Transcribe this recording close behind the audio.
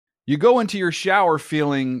You go into your shower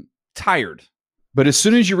feeling tired, but as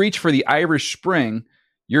soon as you reach for the Irish Spring,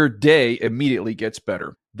 your day immediately gets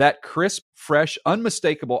better. That crisp, fresh,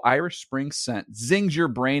 unmistakable Irish Spring scent zings your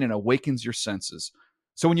brain and awakens your senses.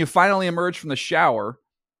 So when you finally emerge from the shower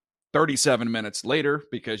 37 minutes later,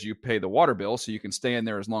 because you pay the water bill so you can stay in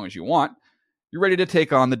there as long as you want, you're ready to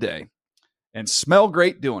take on the day and smell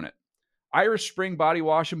great doing it. Irish Spring Body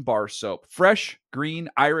Wash and Bar Soap. Fresh, green,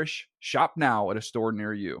 Irish. Shop now at a store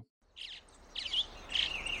near you.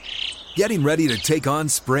 Getting ready to take on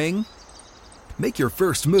spring? Make your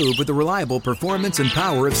first move with the reliable performance and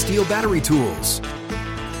power of Steel battery tools.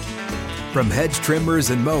 From hedge trimmers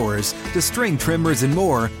and mowers to string trimmers and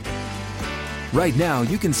more, right now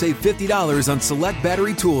you can save $50 on select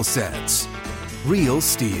battery tool sets. Real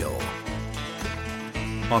Steel.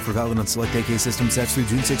 Offer valid on select AK system sets through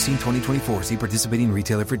June 16, 2024. See participating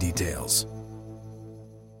retailer for details.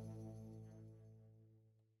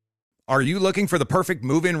 Are you looking for the perfect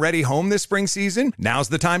move-in ready home this spring season? Now's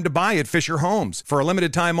the time to buy at Fisher Homes. For a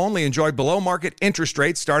limited time only, enjoy below-market interest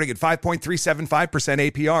rates starting at 5.375%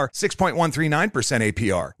 APR, 6.139%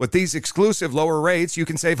 APR. With these exclusive lower rates, you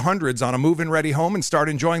can save hundreds on a move-in ready home and start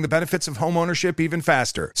enjoying the benefits of homeownership even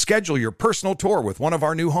faster. Schedule your personal tour with one of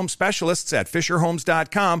our new home specialists at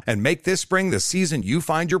FisherHomes.com and make this spring the season you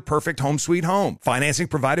find your perfect home sweet home. Financing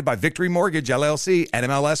provided by Victory Mortgage, LLC,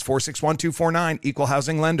 NMLS 461249, Equal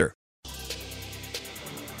Housing Lender.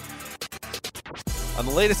 On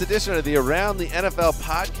the latest edition of the Around the NFL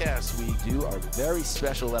podcast, we do our very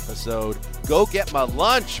special episode, Go Get My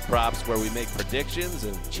Lunch Props, where we make predictions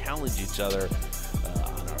and challenge each other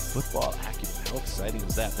on our football acumen. How exciting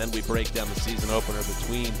is that? Then we break down the season opener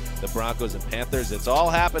between the Broncos and Panthers. It's all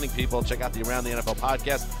happening, people. Check out the Around the NFL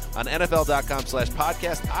podcast on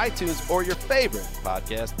NFL.com/podcast, iTunes, or your favorite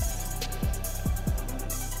podcast.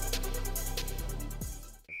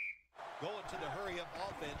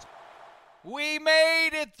 We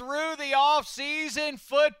made it through the offseason.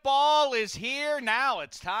 Football is here. Now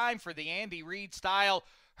it's time for the Andy Reid style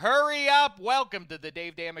hurry up. Welcome to the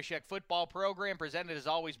Dave Dameshek football program, presented as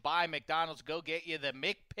always by McDonald's. Go get you the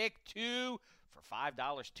McPick 2 for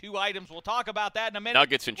 $5. 2 items. We'll talk about that in a minute.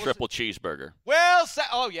 Nuggets and triple cheeseburger. Well,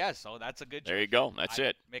 yes. Oh, that's a good choice. There you go. That's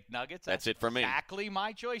it. McNuggets. That's it for me. Exactly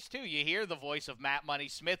my choice, too. You hear the voice of Matt Money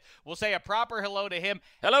Smith. We'll say a proper hello to him.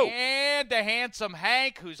 Hello. And to handsome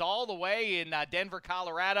Hank, who's all the way in Denver,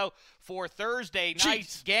 Colorado for Thursday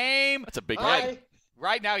night's game. That's a big head.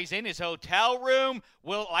 Right now he's in his hotel room.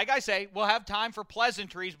 Like I say, we'll have time for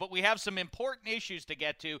pleasantries, but we have some important issues to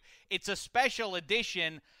get to. It's a special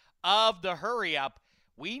edition of the Hurry Up.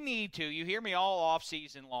 We need to, you hear me all off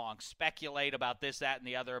season long, speculate about this, that, and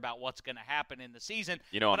the other about what's going to happen in the season.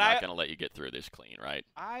 You know, I'm not going to let you get through this clean, right?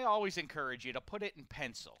 I always encourage you to put it in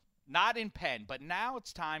pencil, not in pen. But now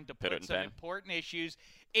it's time to put some important issues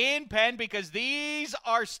in pen, because these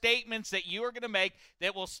are statements that you are going to make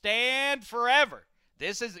that will stand forever.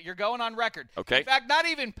 You're going on record. Okay. In fact, not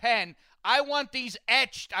even pen. I want these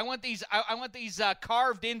etched. I want these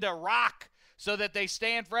carved into rock so that they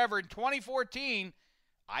stand forever. In 2014,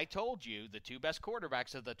 I told you the 2 best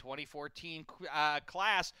quarterbacks of the 2014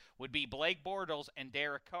 class would be Blake Bortles and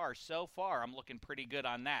Derek Carr. So far, I'm looking pretty good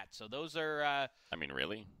on that. So those are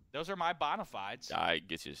really? Those are my bona fides. Guy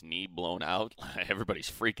gets his knee blown out. Everybody's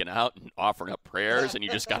freaking out and offering up prayers, and you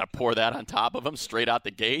just got to pour that on top of him straight out the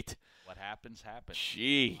gate. What happens, happens.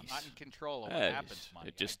 Jeez. I'm not in control of what happens, Money.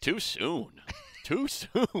 It's just too soon. Too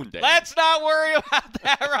soon, Dave. Let's not worry about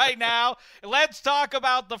that right now. Let's talk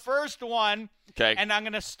about the first one. Okay. And I'm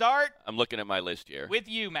going to start. I'm looking at my list here. With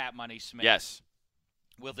you, Matt Money Smith. Yes.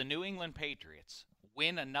 Will the New England Patriots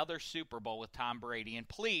win another Super Bowl with Tom Brady? And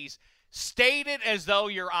please state it as though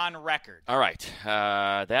you're on record. All right.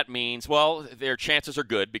 That means, well, their chances are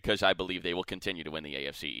good because I believe they will continue to win the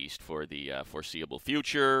AFC East for the foreseeable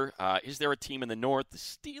future. Is there a team in the North, the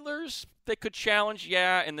Steelers, that could challenge?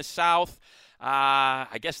 Yeah. In the South,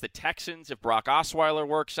 I guess the Texans if Brock Osweiler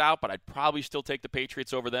works out, but I'd probably still take the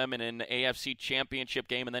Patriots over them in an AFC championship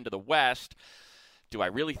game. And then to the West, do I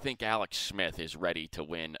really think Alex Smith is ready to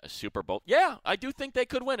win a Super Bowl? Yeah, I do think they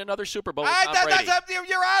could win another Super Bowl with Tom Brady.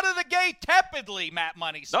 You're out of the gate tepidly, Matt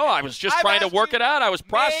Money Smith. No, I was just trying to work it out. I was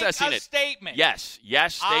processing make a statement. Yes,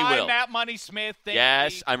 they will. Matt Money Smith.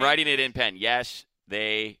 Yes, I'm writing it in pen. Yes,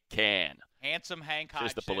 they can. Handsome Hank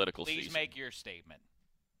Hodgson, the political please season. Make your statement.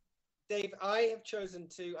 Dave, I have chosen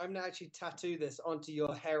to. I'm going to actually tattoo this onto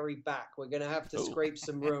your hairy back. We're going to have to scrape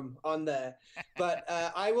some room on there. But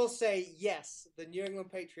I will say, yes, the New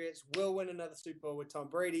England Patriots will win another Super Bowl with Tom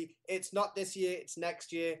Brady. It's not this year. It's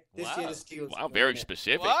next year. This year, the Steelers. Wow, very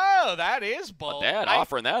specific. Whoa, that is bold.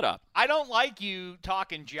 Offering that up. I don't like you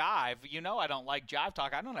talking jive. You know I don't like jive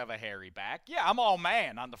talk. I don't have a hairy back. Yeah, I'm all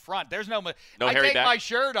man on the front. There's no I hairy take back? my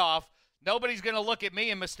shirt off. Nobody's going to look at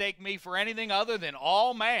me and mistake me for anything other than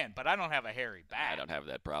all man, but I don't have a hairy back. I don't have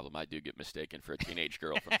that problem. I do get mistaken for a teenage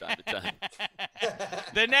girl from time to time.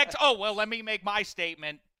 Let me make my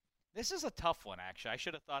statement. This is a tough one, actually. I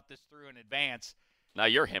should have thought this through in advance. Now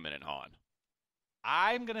you're hemming and hawing.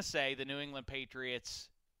 I'm going to say the New England Patriots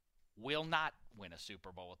will not win a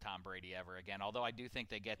Super Bowl with Tom Brady ever again, although I do think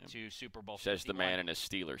they get to Super Bowl 51. Says the man in his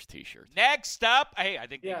Steelers t-shirt. Next up, I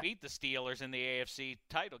think they beat the Steelers in the AFC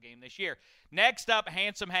title game this year. Next up,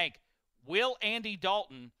 Handsome Hank. Will Andy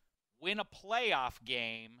Dalton win a playoff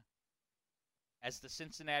game as the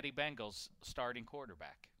Cincinnati Bengals starting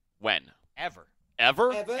quarterback? When? Ever.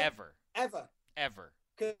 Ever? Ever.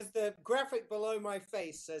 Because the graphic below my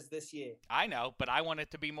face says this year. I know, but I want it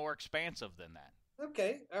to be more expansive than that.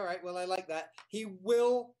 Okay, all right. Well, I like that. He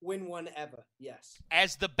will win one ever. Yes.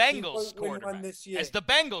 As the Bengals quarterback. Win one this year. As the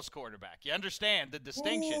Bengals quarterback. You understand the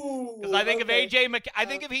distinction? Because I think I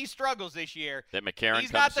think if he struggles this year, that McCarron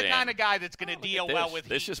he's not the kind of guy that's going to deal well with.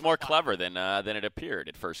 This is more clever than it appeared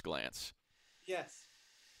at first glance. Yes.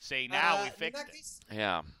 See, now we fixed it.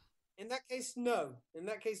 Yeah. In that case, no.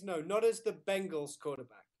 Not as the Bengals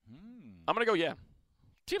quarterback. I'm going to go, yeah.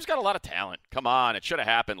 Team's got a lot of talent. Come on, it should have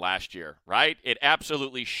happened last year, right? It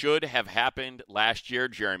absolutely should have happened last year.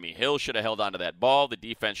 Jeremy Hill should have held onto that ball. The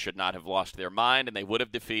defense should not have lost their mind, and they would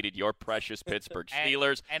have defeated your precious Pittsburgh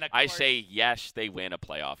Steelers. and I say, yes, they win a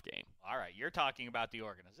playoff game. All right, you're talking about the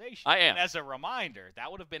organization. I am. And as a reminder, that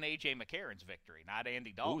would have been A.J. McCarron's victory, not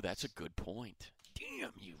Andy Dalton's. Ooh, that's a good point.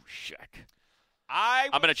 Damn you, Sheck.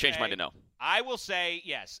 I'm going to change mine to no. I will say,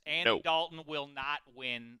 yes, Andy Dalton will not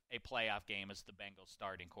win a playoff game as the Bengals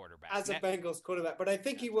starting quarterback. As a Bengals quarterback, but I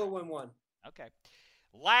think he will win one. Okay.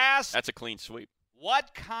 Last. That's a clean sweep.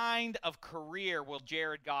 What kind of career will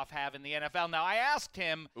Jared Goff have in the NFL? Now, I asked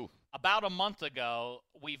him about a month ago.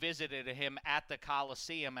 We visited him at the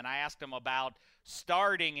Coliseum, and I asked him about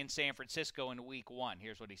starting in San Francisco in week 1.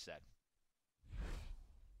 Here's what he said.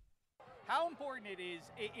 How important is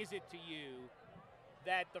it to you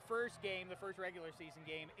that the first regular season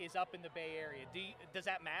game is up in the Bay Area? Does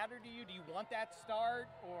that matter to you? Do you want that start,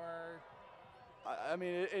 or? I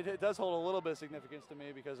mean, it does hold a little bit of significance to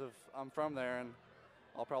me because I'm from there, and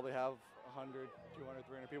I'll probably have 100, 200,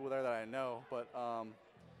 300 people there that I know. But,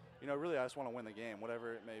 really I just want to win the game,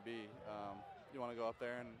 whatever it may be. You want to go up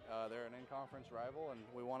there, and they're an in-conference rival, and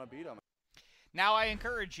we want to beat them. Now, I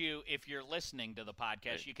encourage you, if you're listening to the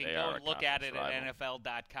podcast, you can go and look at it at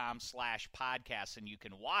NFL.com/podcast, and you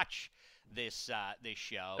can watch this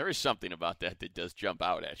show. There is something about that does jump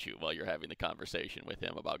out at you while you're having the conversation with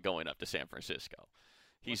him about going up to San Francisco.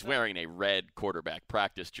 He's wearing a red quarterback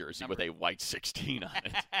practice jersey with a white 16 on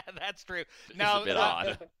it. That's true. Now, a bit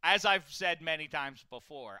odd. As I've said many times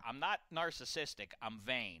before, I'm not narcissistic. I'm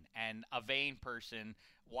vain, and a vain person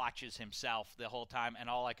watches himself the whole time, and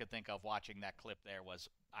all I could think of watching that clip there was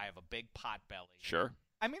I have a big pot belly. Sure.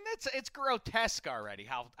 I mean, it's grotesque already.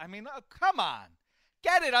 Come on.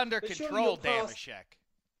 Get it under control, Damashek.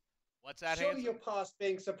 What's that? Surely you're past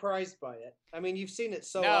being surprised by it. I mean, you've seen it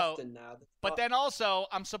so often now. But then also,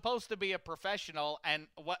 I'm supposed to be a professional, and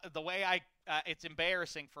the way it's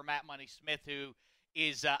embarrassing for Matt Money Smith, who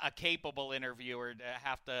is a capable interviewer, to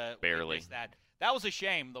have to barely witness that. That was a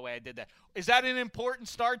shame the way I did that. Is that an important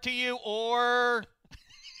start to you, or?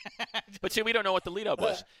 But see, we don't know what the lead-up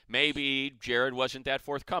was. Maybe Jared wasn't that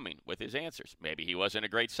forthcoming with his answers. Maybe he wasn't a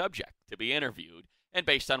great subject to be interviewed. And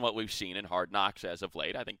based on what we've seen in Hard Knocks as of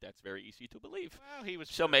late, I think that's very easy to believe. Well, he was.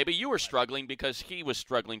 So maybe you were struggling because he was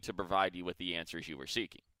struggling to provide you with the answers you were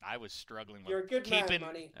seeking. I was struggling with You're a good man,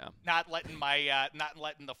 Money. Not letting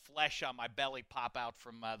the flesh on my belly pop out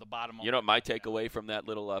from the bottom. You know what my takeaway from that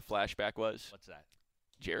little flashback was? What's that?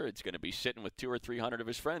 Jared's going to be sitting with 200 or 300 of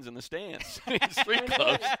his friends in the stands. Street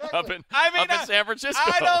clothes up in San Francisco.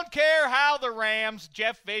 I don't care how the Rams,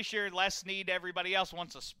 Jeff Fisher, Les Snead, everybody else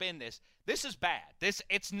wants to spin this. This is bad.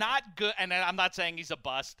 It's not good. And I'm not saying he's a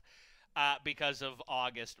bust because of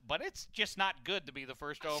August, but it's just not good to be the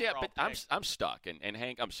first overall Yeah, but pick. I'm stuck. And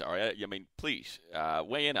Hank, I'm sorry. I mean, please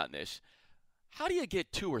weigh in on this. How do you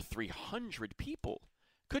get 200 or 300 people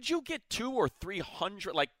could you get 200 or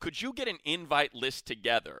 300? Like, could you get an invite list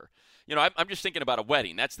together? You know, I'm just thinking about a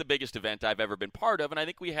wedding. That's the biggest event I've ever been part of, and I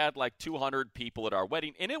think we had like 200 people at our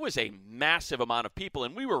wedding, and it was a massive amount of people,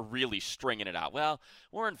 and we were really stringing it out. Well,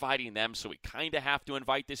 we're inviting them, so we kind of have to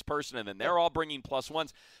invite this person, and then they're all bringing plus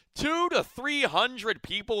ones. 200 to 300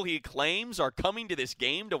 people, he claims, are coming to this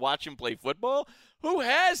game to watch him play football. Who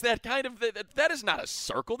has that kind of – that is not a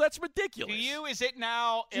circle. That's ridiculous. To you, is it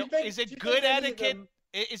now – is it good etiquette?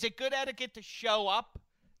 Is it good etiquette to show up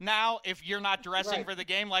now if you're not dressing for the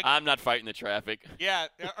game? Like, I'm not fighting the traffic. Yeah,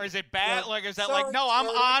 or is it bad? Yeah. Like, is that Sorry, like, no, I'm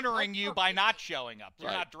sorry. honoring you by not showing up. You're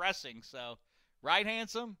Right. not dressing, so right,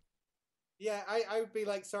 handsome? Yeah, I would be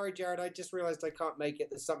like, sorry, Jared, I just realized I can't make it.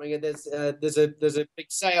 There's something. There's a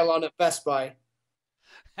big sale on at Best Buy.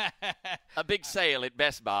 A big sale at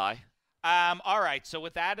Best Buy. All right, so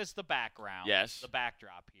with that as the background, Yes. the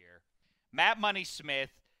backdrop here, Matt Money Smith,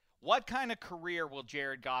 what kind of career will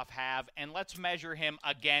Jared Goff have? And let's measure him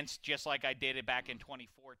against, just like I did it back in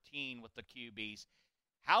 2014 with the QBs.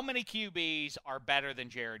 How many QBs are better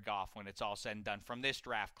than Jared Goff when it's all said and done from this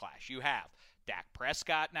draft class? You have Dak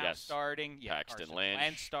Prescott now Yes. starting. You have Paxton Carson Lynch.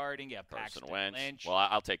 Wentz starting. You have Carson Paxton Wentz. Lynch. Well,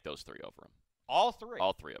 I'll take those three over him. All three.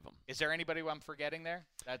 All three of them. Is there anybody who I'm forgetting there?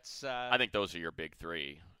 That's. I think those are your big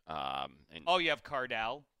three. And Oh, you have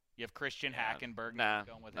Cardell. You have Christian Hackenberg. Nah,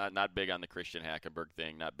 Going with him. not big on the Christian Hackenberg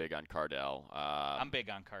thing. Not big on Cardell. I'm big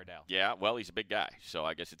on Cardell. Yeah, well, he's a big guy, so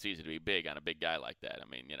I guess it's easy to be big on a big guy like that. I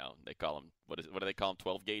mean, you know, they call him what do they call him?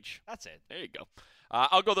 12 gauge. That's it. There you go.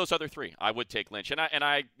 I'll go those other three. I would take Lynch, and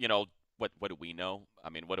I, you know, what do we know? I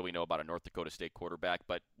mean, what do we know about a North Dakota State quarterback?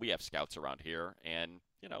 But we have scouts around here, and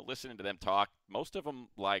you know, listening to them talk, most of them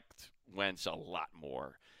liked Wentz a lot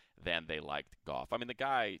more than they liked Goff. I mean, the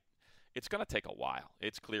guy. It's going to take a while.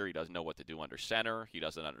 It's clear he doesn't know what to do under center. He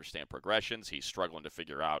doesn't understand progressions. He's struggling to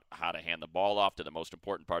figure out how to hand the ball off to the most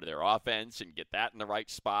important part of their offense and get that in the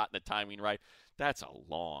right spot and the timing right. That's a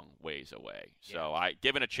long ways away. Yeah. So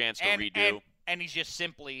given a chance to redo. And he's just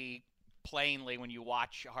simply, plainly, when you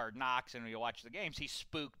watch Hard Knocks and when you watch the games, he's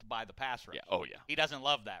spooked by the pass rush. Yeah. Oh, yeah. He doesn't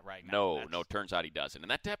love that right now. No, turns out he doesn't.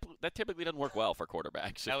 And that typically doesn't work well for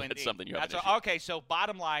quarterbacks. No, If that's indeed. something you have That's an issue. okay, so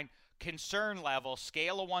bottom line, concern level,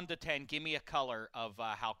 scale of 1 to 10, give me a color of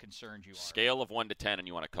how concerned you are. Scale of 1 to 10, and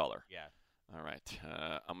you want a color. Yeah. All right.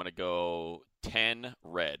 I'm going to go 10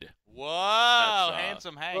 red. Whoa,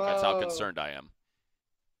 handsome Hank. That's how Whoa. concerned I am.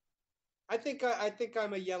 I think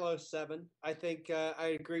I'm a yellow 7. I think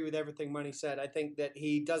I agree with everything Money said. I think that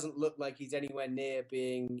he doesn't look like he's anywhere near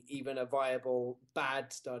being even a viable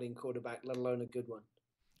bad starting quarterback, let alone a good one.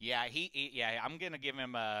 Yeah, I'm gonna give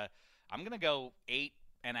him I'm gonna go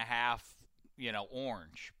 8.5,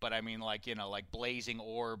 orange. But I mean, like blazing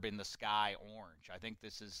orb in the sky orange. I think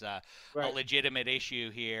this is a legitimate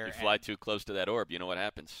issue here. You fly too close to that orb, you know what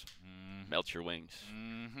happens. Melt your wings.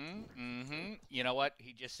 You know what?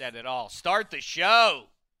 He just said it all. Start the show.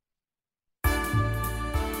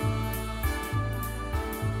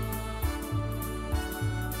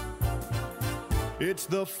 It's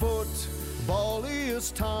the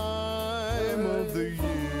footballiest time of the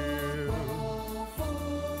year,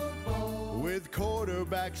 with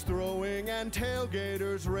quarterbacks throwing and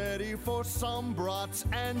tailgaters ready for some brats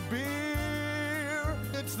and beer.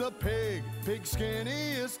 It's the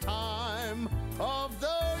pigskinniest time of the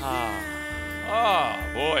year. Oh,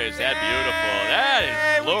 boy, is that beautiful.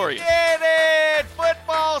 That is glorious. We did it!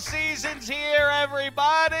 Football season's here,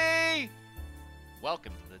 everybody!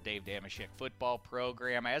 Welcome to the Dave Damashek football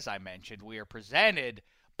program. As I mentioned, we are presented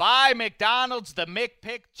by McDonald's. The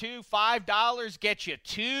McPick 2, $5. Get you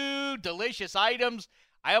 2 delicious items.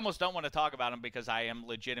 I almost don't want to talk about them because I am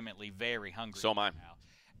legitimately very hungry. So am I.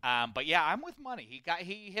 Now. But yeah, I'm with Money.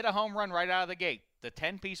 He hit a home run right out of the gate. The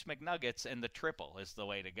 10-piece McNuggets and the triple is the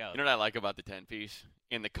way to go. You know what I like about the 10-piece?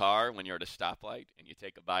 In the car, when you're at a stoplight and you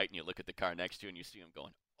take a bite and you look at the car next to you and you see them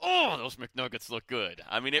going, oh, those McNuggets look good.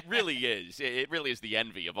 I mean, it really is. It really is the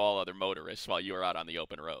envy of all other motorists while you are out on the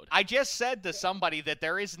open road. I just said to somebody that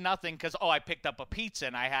there is nothing because, I picked up a pizza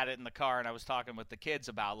and I had it in the car and I was talking with the kids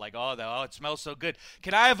about, like, it smells so good.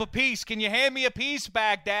 Can I have a piece? Can you hand me a piece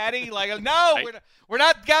back, Daddy? Like, no, we're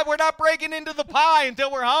not breaking into the pie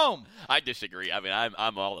until we're home. I disagree. I mean,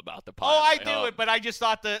 I'm all about the pie. I do it, but I just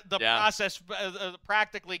thought the process,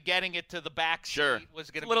 practically getting it to the back seat was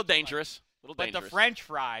going to be a little dangerous. little But dangerous. the French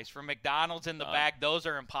fries from McDonald's in the bag, those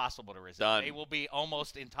are impossible to resist. Done. They will be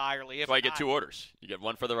almost entirely. That's why you get 2 orders. You get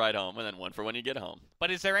one for the ride home and then one for when you get home. But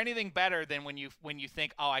is there anything better than when you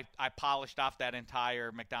think, oh, I polished off that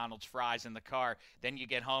entire McDonald's fries in the car, then you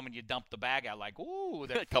get home and you dump the bag out like, ooh,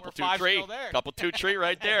 there's 4 or 5 still there. Couple 2 tree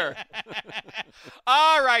right there.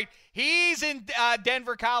 All right. He's in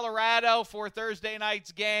Denver, Colorado for Thursday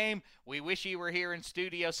night's game. We wish he were here in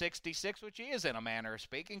Studio 66, which he is in a manner of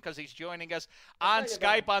speaking, because he's joining us on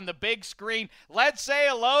Skype on the big screen. Let's say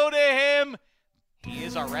hello to him. He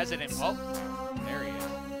is our resident. Oh, there he is.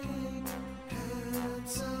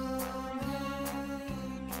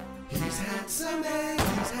 He's handsome,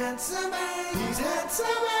 he's handsome, he's handsome.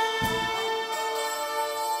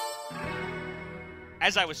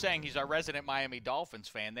 As I was saying, he's our resident Miami Dolphins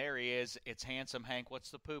fan. There he is. It's Handsome Hank. What's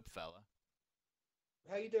the poop, fella?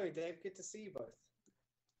 How you doing, Dave? Good to see you both.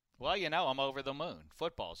 Well, I'm over the moon.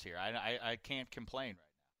 Football's here. I can't complain right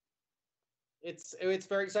now. It's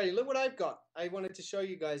very exciting. Look what I've got. I wanted to show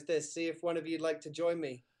you guys this. See if one of you'd like to join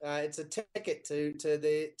me. It's a ticket to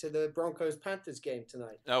the Broncos Panthers game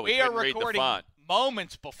tonight. No, we are recording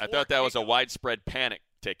moments before. I thought that was a widespread panic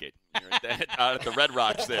ticket. Out at the Red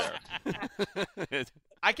Rocks there.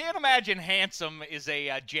 I can't imagine Handsome is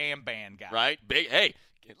a jam band guy. Right? Hey,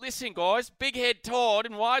 listen, guys. Big Head Todd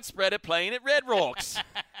and Widespread are playing at Red Rocks.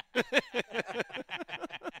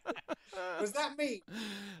 Was that me?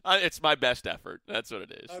 It's my best effort. That's what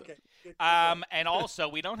it is. Okay. And also,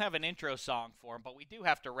 we don't have an intro song for him, but we do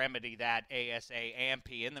have to remedy that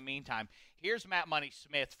ASAP. In the meantime, here's Matt Money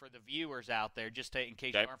Smith for the viewers out there, just in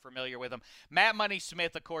case you aren't familiar with him. Matt Money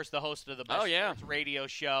Smith, of course, the host of the best sports radio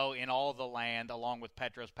show in all the land, along with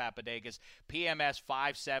Petros Papadegas, PMS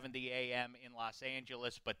 570 AM in Los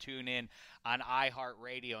Angeles, but tune in on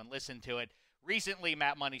iHeartRadio and listen to it. Recently,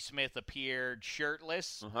 Matt Money Smith appeared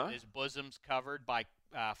shirtless, his bosoms covered by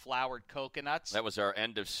flowered coconuts. That was our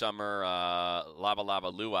end of summer Lava Lava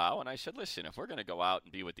Luau, and I said, listen, if we're going to go out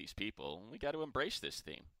and be with these people, we got to embrace this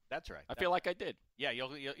theme. That's right. I feel like I did. Yeah,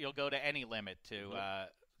 you'll go to any limit to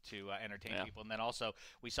entertain people. And then also,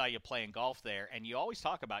 we saw you playing golf there, and you always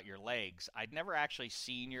talk about your legs. I'd never actually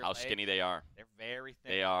seen your legs. How skinny they are. They're very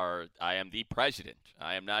thin. They are. I am the president.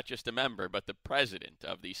 I am not just a member, but the president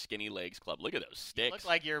of the Skinny Legs Club. Look at those sticks. You look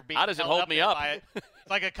like you're being How does it hold me up? It's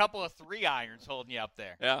like a couple of 3-irons holding you up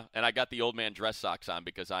there. Yeah, and I got the old man dress socks on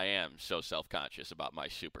because I am so self-conscious about my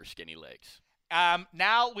super skinny legs.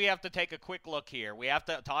 Now we have to take a quick look here. We have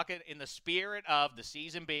to talk it in the spirit of the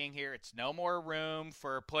season being here. It's no more room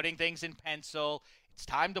for putting things in pencil. It's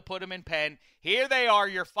time to put them in pen. Here they are,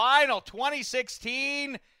 your final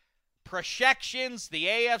 2016 projections. The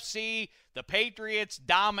AFC, the Patriots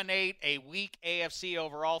dominate a weak AFC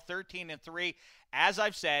overall, 13-3. As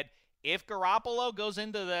I've said, if Garoppolo goes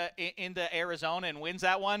into Arizona and wins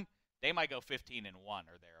that one, they might go 15-1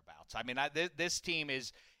 or thereabouts. I mean, this team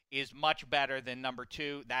is much better than number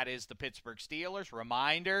 2. That is the Pittsburgh Steelers.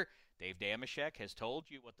 Reminder, Dave Damashek has told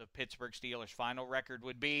you what the Pittsburgh Steelers' final record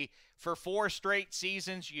would be. For 4 straight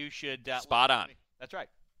seasons, you should... Spot on. That's right.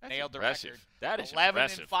 That's Nailed impressive. the record. That is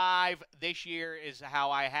impressive. 11-5 this year is how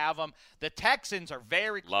I have them. The Texans are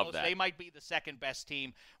very close. Love that. They might be the second best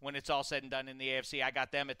team when it's all said and done in the AFC. I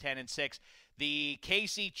got them at 10-6. The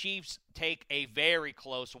KC Chiefs take a very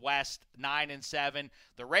close West, 9-7.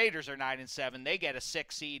 The Raiders are 9-7. They get a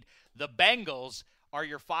 6 seed. The Bengals are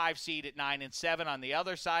your 5 seed at 9-7. On the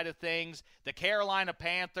other side of things, the Carolina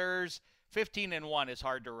Panthers, 15-1 is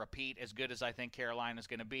hard to repeat, as good as I think Carolina's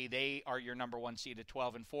going to be. They are your number 1 seed at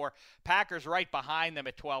 12-4. Packers right behind them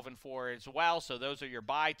at 12-4 as well. So those are your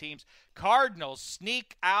bye teams. Cardinals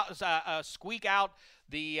squeak out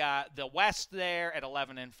the West there at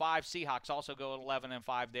 11-5. Seahawks also go at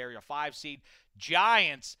 11-5. They're your 5 seed.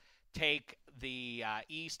 Giants take the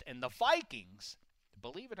East, and the Vikings,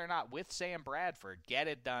 believe it or not, with Sam Bradford, get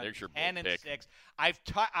it done. There's your 10-6. I've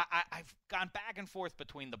gone back and forth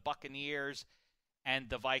between the Buccaneers and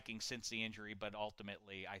the Vikings since the injury, but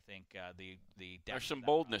ultimately I think the there's some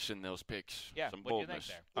boldness in those picks. Yeah, some what do you boldness.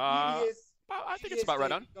 think there? I think it's about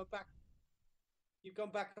right on. You've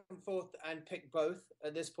gone back and forth and picked both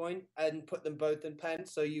at this point and put them both in pen,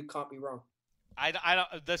 so you can't be wrong. I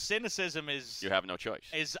don't. The cynicism is you have no choice.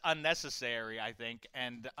 Is unnecessary, I think,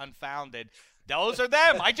 and unfounded. Those are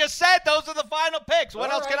them. I just said those are the final picks.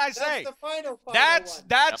 What else can I say? That's the final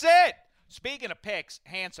That's it. Speaking of picks,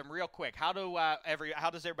 Handsome, real quick, how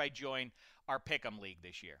does everybody join our Pick'em League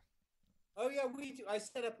this year? Oh yeah, we do. I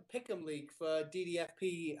set up a Pick'em League for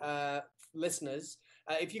DDFP listeners.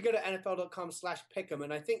 If you go to NFL.com/Pick'em,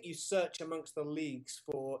 and I think you search amongst the leagues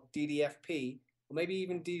for DDFP, or maybe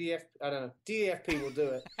even DDF. I don't know. DDFP will do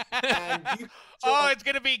it. And you it's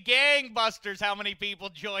going to be gangbusters how many people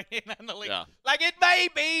join in on the league. Yeah. Like, it may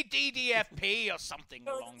be DDFP or something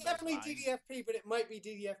along it's those definitely lines. DDFP, but it might be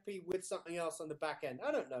DDFP with something else on the back end.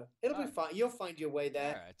 I don't know. It'll be fine. You'll find your way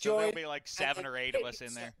there. All right, so there'll be like 7 or 8 of us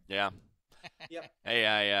in there. Yeah. Yep.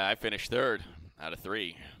 Hey, I finished 3rd out of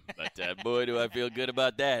 3, but boy, do I feel good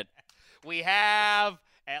about that. We have,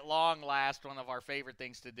 at long last, one of our favorite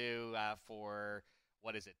things to do for,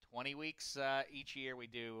 20 weeks each year. We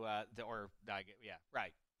do,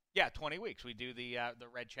 20 weeks. We do the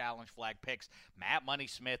Red Challenge flag picks. Matt Money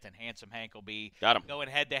Smith and Handsome Hank will be going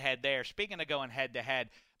head-to-head there. Speaking of going head-to-head,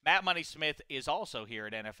 Matt Money Smith is also here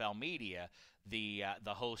at NFL Media, the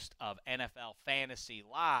host of NFL Fantasy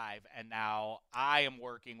Live, and now I am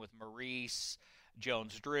working with Maurice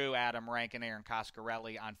Jones-Drew, Adam Rank, and Aaron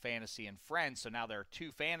Coscarelli on Fantasy and Friends, so now there are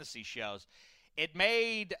 2 fantasy shows. It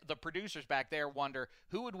made the producers back there wonder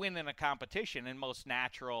who would win in a competition, in most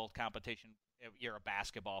natural competition. You're a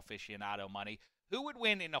basketball aficionado, Money. Who would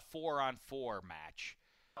win in a 4-on-4 match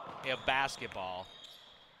of basketball?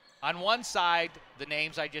 On one side, the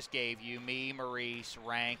names I just gave you, me, Maurice,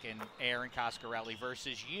 Rank, and Aaron Coscarelli,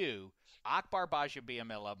 versus you, Akbar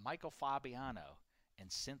Bajabiamila, Michael Fabiano,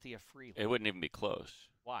 and Cynthia Freeland. It wouldn't even be close.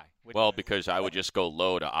 Why? Well, because I would just go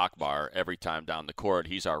low to Akbar every time down the court.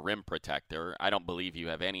 He's our rim protector. I don't believe you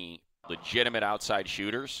have any legitimate outside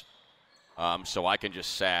shooters, so I can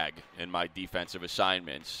just sag in my defensive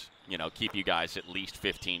assignments, keep you guys at least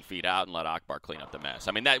 15 feet out and let Akbar clean up the mess.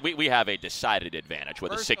 I mean, that we have a decided advantage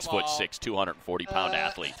with a 6'6", 240-pound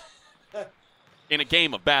athlete in a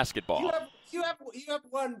game of basketball. You have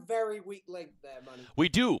one very weak link there, Money. We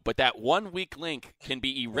do, but that one weak link can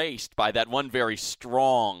be erased by that one very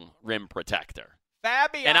strong rim protector.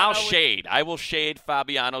 Fabiano. And I will shade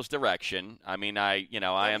Fabiano's direction. I mean, I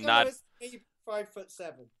am not.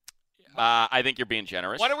 5'7". I think you're being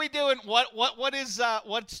generous. What are we doing?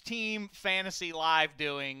 What's Team Fantasy Live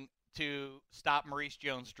doing to stop Maurice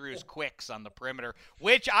Jones-Drew's quicks on the perimeter?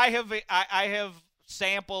 Which I have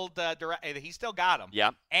sampled. He still got them.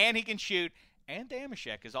 Yeah, and he can shoot. And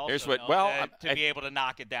Damashek is also to be able to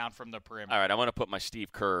knock it down from the perimeter. All right, I want to put my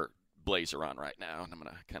Steve Kerr blazer on right now, and I'm going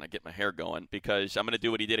to kind of get my hair going because I'm going to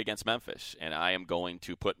do what he did against Memphis, and I am going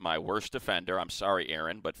to put my worst defender. I'm sorry,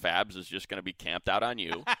 Aaron, but Fabs is just going to be camped out on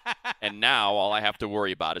you. And now all I have to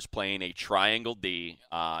worry about is playing a triangle D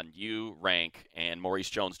on you, Rank, and Maurice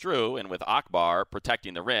Jones-Drew, and with Akbar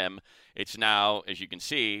protecting the rim, it's now, as you can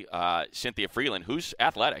see, Cynthia Freeland, who's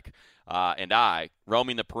athletic, and I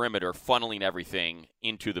roaming the perimeter, funneling everything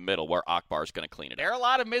into the middle where Akbar's going to clean it up. There are a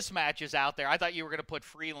lot of mismatches out there. I thought you were going to put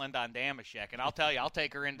Freeland on Damashek, and I'll tell you, I'll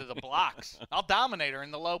take her into the blocks. I'll dominate her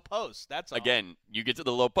in the low post. That's all. Again, you get to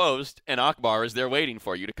the low post, and Akbar is there waiting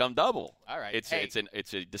for you to come double. All right.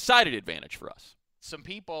 It's a decided advantage for us. Some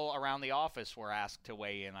people around the office were asked to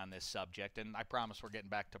weigh in on this subject, and I promise we're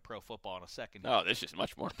getting back to pro football in a second. Oh, this is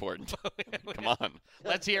much more important. Come on.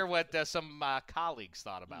 Let's hear what some colleagues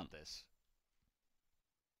thought about this.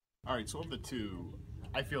 All right, so of the 2,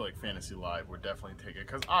 I feel like Fantasy Live would definitely take it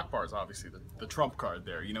because Akbar is obviously the trump card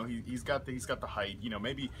there. He's got the height.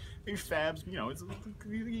 Maybe Fabs.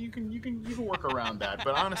 You can work around that.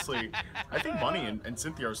 But honestly, I think Money and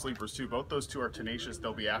Cynthia are sleepers too. Both those 2 are tenacious.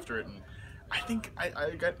 They'll be after it, and I think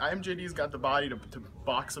IMJD's got the body to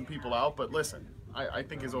box some people out. But listen, I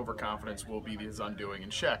think his overconfidence will be his undoing.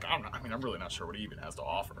 And Shaq, I'm really not sure what he even has to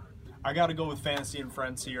offer. I got to go with Fantasy and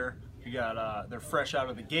Friends here. We got they're fresh out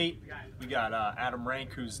of the gate. We got Adam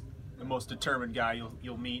Rank, who's the most determined guy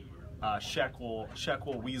you'll meet. Shaq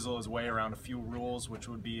will weasel his way around a few rules, which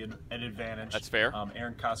would be an advantage. That's fair.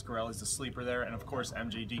 Aaron Coscarelli's the sleeper there, and of course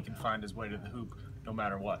MJD can find his way to the hoop no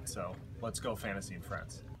matter what. So let's go Fantasy and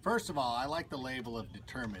Friends. First of all, I like the label of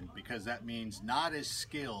determined because that means not as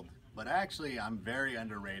skilled, but actually I'm very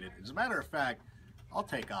underrated. As a matter of fact, I'll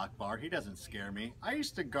take Akbar. He doesn't scare me. I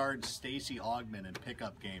used to guard Stacey Augmon in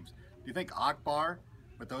pickup games. Do you think Akbar,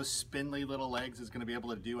 with those spindly little legs, is going to be able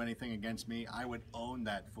to do anything against me? I would own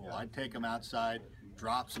that fool. I'd take him outside,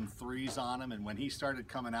 drop some threes on him, and when he started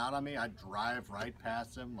coming out on me, I'd drive right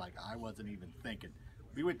past him like I wasn't even thinking.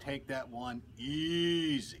 We would take that one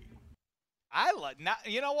easy.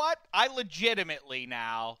 You know what? I legitimately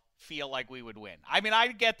now feel like we would win. I mean, I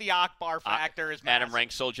get the Akbar factor as Adam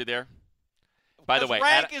Rank sold you there? By the way,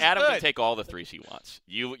 Rank is Adam good. can take all the threes he wants.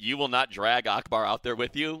 You will not drag Akbar out there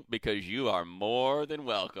with you because you are more than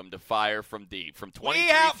welcome to fire from deep. From 23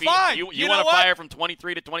 feet. Fine. You know want to what? fire from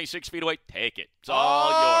 23 to 26 feet away? Take it. It's all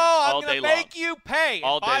yours. All I'm day gonna long. make you pay.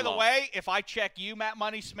 All And by day the long. way, if I check you, Matt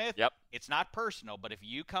Money Smith, Yep. it's not personal, but if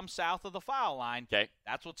you come south of the foul line, Okay.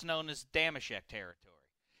 that's what's known as Damashek territory.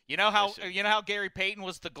 You know how Gary Payton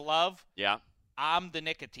was the glove? Yeah. I'm the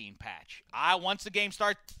nicotine patch. Once the game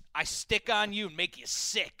starts, I stick on you and make you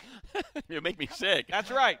sick. You make me sick.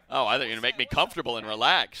 That's right. Oh, I thought you were going to make me comfortable and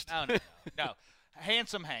relaxed. No.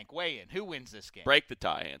 Handsome Hank, weigh in. Who wins this game? Break the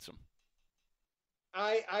tie, Handsome.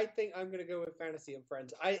 I think I'm going to go with Fantasy and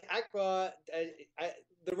Friends. Akbar,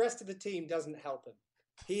 the rest of the team doesn't help him.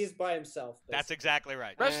 He is by himself. Basically. That's exactly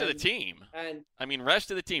right. Rest of the team.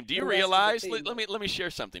 Rest of the team. Do you The rest of the realize? team. Let me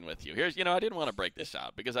share something with you. Here's, I didn't want to break this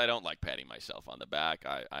out because I don't like patting myself on the back.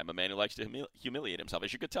 I'm a man who likes to humiliate himself,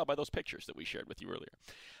 as you could tell by those pictures that we shared with you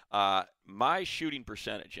earlier. My shooting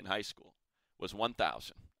percentage in high school was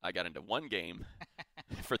 1,000. I got into one game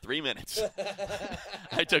for 3 minutes.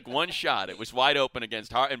 I took one shot. It was wide open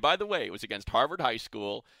against Harvard. And by the way, it was against Harvard High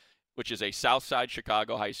School, which is a South Side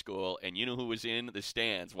Chicago high school. And you know who was in the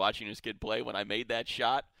stands watching this kid play when I made that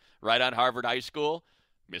shot right on Harvard High School?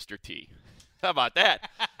 Mr. T. How about that?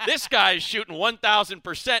 This guy is shooting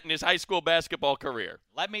 1,000% in his high school basketball career.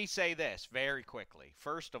 Let me say this very quickly.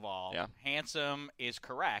 First of all, Handsome is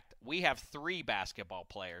correct. We have 3 basketball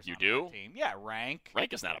players on our team. Yeah, Rank.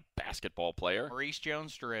 Rank is not a basketball player. Maurice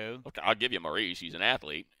Jones-Drew. Okay, I'll give you Maurice. He's an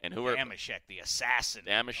athlete. And who are Damashek, the assassin.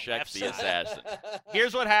 Damashek, the assassin.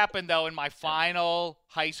 Here's what happened, though, in my final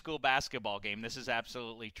high school basketball game. This is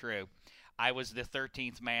absolutely true. I was the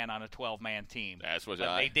 13th man on a 12-man team. That's what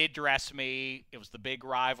They did dress me. It was the big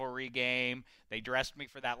rivalry game. They dressed me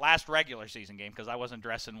for that last regular season game because I wasn't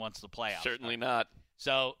dressing once the playoffs. Certainly not.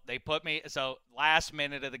 So they put me – so last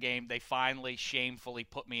minute of the game, they finally shamefully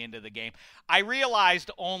put me into the game. I realized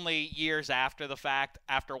only years after the fact,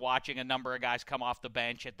 after watching a number of guys come off the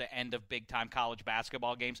bench at the end of big-time college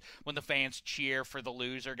basketball games, when the fans cheer for the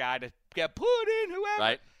loser guy to get put in, whoever.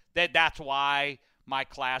 Right. That's why – my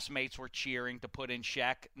classmates were cheering to put in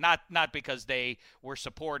Shaq, not because they were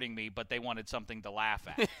supporting me, but they wanted something to laugh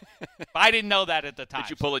at. But I didn't know that at the time.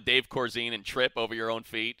 Did you pull a Dave Corzine and trip over your own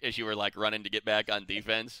feet as you were like running to get back on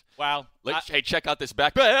defense? Well, hey, check out this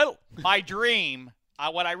back pedal. My dream,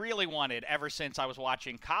 what I really wanted ever since I was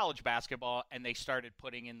watching college basketball and they started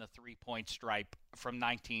putting in the 3-point stripe from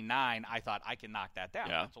 19-9, I thought I can knock that down.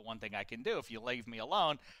 Yeah. That's the one thing I can do. If you leave me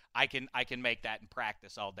alone, I can make that in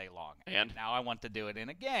practice all day long. And now I want to do it in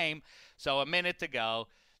a game. So a minute to go,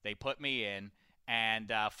 they put me in,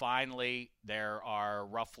 and finally there are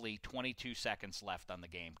roughly 22 seconds left on the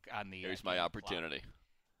game. Here's my opportunity. Clock.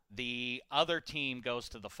 The other team goes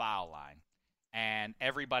to the foul line. And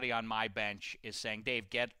everybody on my bench is saying, Dave,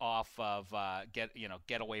 get off of,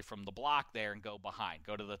 get away from the block there and go behind.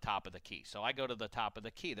 Go to the top of the key. So I go to the top of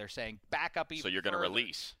the key. They're saying, back up even So you're going to further.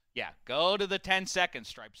 release. Yeah, go to the 10-second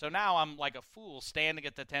stripe. So now I'm like a fool standing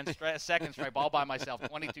at the 10-second stripe all by myself,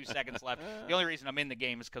 22 seconds left. The only reason I'm in the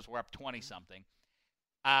game is because we're up 20-something.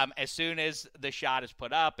 As soon as the shot is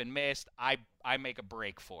put up and missed, I make a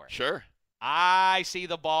break for it. Sure. I see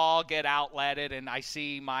the ball get outletted, and I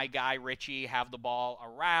see my guy Richie have the ball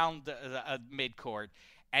around the midcourt,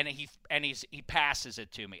 and he passes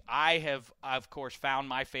it to me. I have, of course, found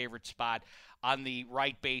my favorite spot on the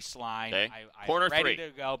right baseline. Okay. I'm ready to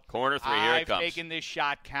go. Corner 3, here it comes. I've taken this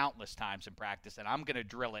shot countless times in practice, and I'm going to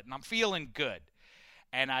drill it, and I'm feeling good.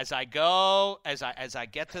 And as I go, as I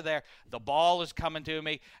get to there, the ball is coming to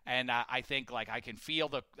me, and I think like I can feel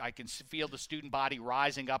the student body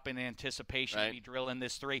rising up in anticipation of me drilling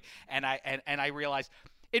this 3. And I realize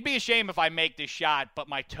it'd be a shame if I make this shot, but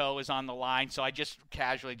my toe is on the line. So I just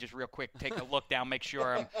casually, just real quick, take a look down, make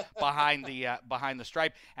sure I'm behind the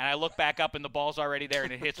stripe, and I look back up, and the ball's already there,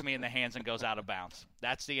 and it hits me in the hands and goes out of bounds.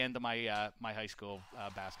 That's the end of my my high school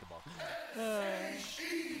basketball.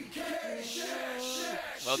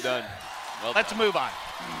 Well done. Let's move on.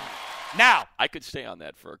 Now, I could stay on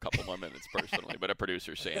that for a couple more minutes personally, but a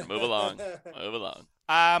producer's saying, move along, move along.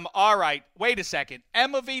 All right. Wait a second.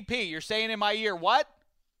 Emma VP, you're saying in my ear what?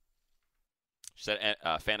 She said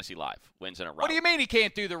Fantasy Live wins in a row. What do you mean he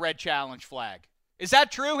can't do the red challenge flag? Is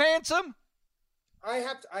that true, Handsome? I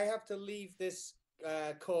have to leave this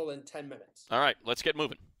call in 10 minutes. All right, let's get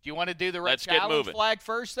moving. Do you want to do the red Let's get challenge moving. flag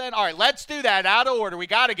first then? All right, let's do that out of order. We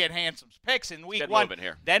got to get Handsome's picks in week Get 1. moving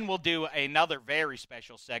here. Then we'll do another very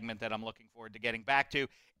special segment that I'm looking forward to getting back to.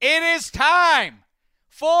 It is time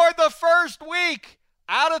for the first week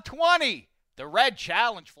out of 20. The red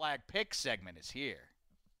challenge flag pick segment is here.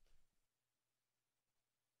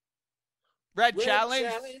 Red Challenge.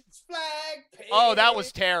 Flag pig. Oh, that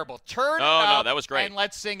was terrible. Turn it up. No, that was great. And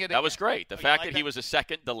let's sing it again. That was great. The fact that he was a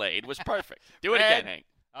second delayed was perfect. Do it again, Hank.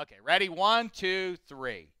 Okay, ready? 1, 2,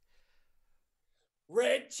 3.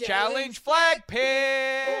 Red Challenge flag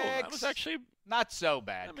pigs. Oh, that was actually not so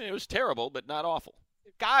bad. I mean, it was terrible, but not awful.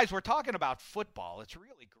 Guys, we're talking about football. It's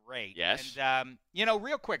really great. Yes. And,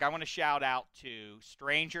 real quick, I want to shout out to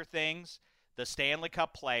Stranger Things, the Stanley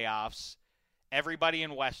Cup playoffs, everybody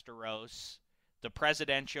in Westeros, the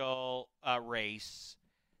presidential race,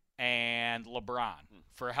 and LeBron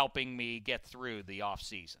for helping me get through the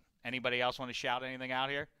offseason. Anybody else want to shout anything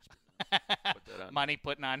out here? Money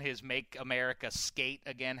putting on his Make America Skate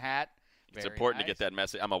Again hat. It's Very important nice. to get that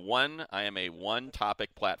message. I am a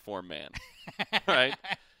one-topic platform man. Right?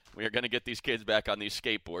 We are going to get these kids back on these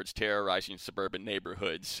skateboards, terrorizing suburban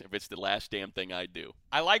neighborhoods, if it's the last damn thing I do.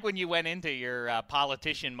 I like when you went into your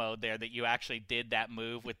politician mode there that you actually did that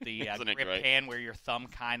move with the grip hand where your thumb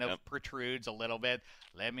kind of protrudes a little bit.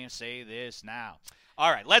 Let me say this now.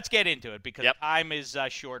 All right, let's get into it because time is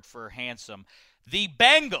short for Handsome. The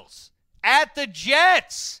Bengals at the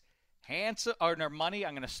Jets. Handsome, or Money,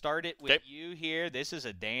 I'm going to start it with you here. This is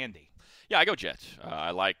a dandy. Yeah, I go Jets.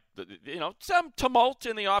 I like some tumult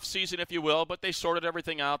in the offseason, if you will, but they sorted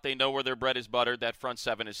everything out. They know where their bread is buttered. That front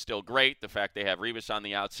seven is still great. The fact they have Revis on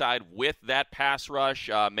the outside with that pass rush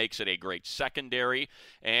makes it a great secondary.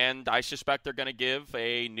 And I suspect they're going to give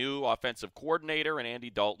a new offensive coordinator and Andy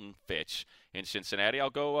Dalton fits. In Cincinnati, I'll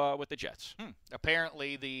go with the Jets.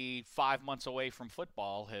 Apparently, the 5 months away from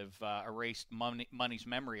football have erased Money's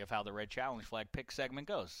memory of how the Red Challenge Flag pick segment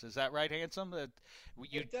goes. Is that right, Handsome?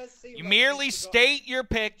 You merely state your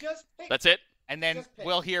pick. That's it. And then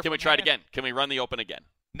we'll hear. Can we try it again? Can we run the open again?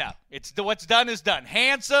 No. It's what's done is done.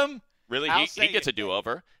 Handsome. Really? He gets a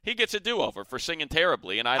do-over. He gets a do-over for singing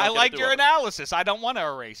terribly, and I like your analysis. I don't want to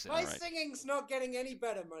erase it. My singing's not getting any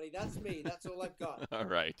better, Money. That's me. That's all I've got. All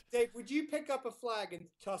right. Dave, would you pick up a flag and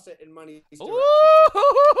toss it in Money's direction?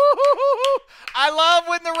 I love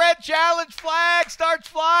when the Red Challenge flag starts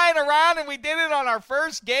flying around, and we did it on our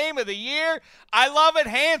first game of the year. I love it.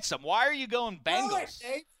 Handsome. Why are you going Bengals? Throw it,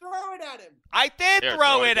 Dave. Throw it at him. I did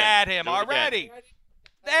throw it at him already.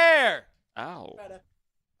 There. Ow.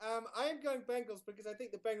 I am going Bengals because I think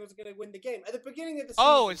the Bengals are going to win the game. At the beginning of the season...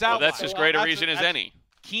 Oh, is that well, that's as great a reason as any.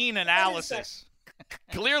 Keen analysis.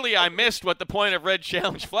 Clearly, I missed what the point of Red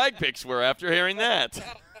Challenge flag picks were after hearing that.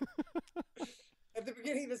 At the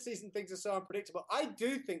beginning of the season, things are so unpredictable. I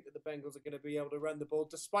do think that the Bengals are going to be able to run the ball,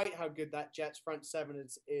 despite how good that Jets front seven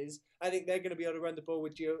is. I think they're going to be able to run the ball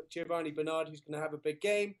with Giovanni Bernard, who's going to have a big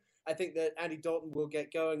game. I think that Andy Dalton will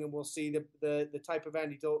get going, and we'll see the type of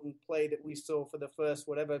Andy Dalton play that we saw for the first,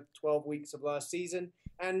 12 weeks of last season,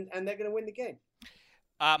 and they're going to win the game.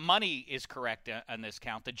 Money is correct on this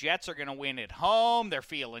count. The Jets are going to win at home. They're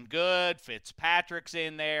feeling good. Fitzpatrick's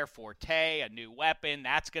in there. Forte, a new weapon.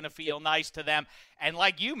 That's going to feel nice to them. And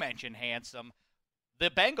like you mentioned, Handsome,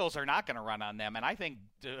 the Bengals are not going to run on them, and I think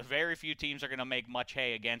very few teams are going to make much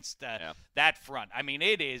hay against that front. I mean,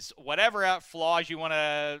 it is whatever flaws you want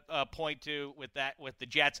to point to with the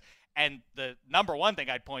Jets. And the number one thing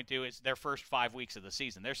I'd point to is their first 5 weeks of the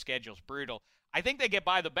season. Their schedule's brutal. I think they get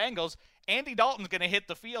by the Bengals. Andy Dalton's going to hit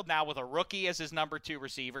the field now with a rookie as his number 2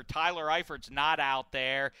 receiver. Tyler Eifert's not out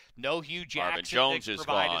there. No Hugh Jackson. Marvin Jones is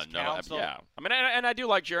gone. I mean, and I do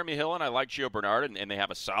like Jeremy Hill, and I like Gio Bernard, and they have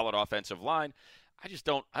a solid offensive line. I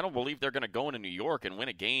don't believe they're going to go into New York and win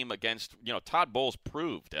a game against, Todd Bowles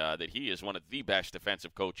proved that he is one of the best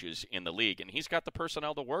defensive coaches in the league, and he's got the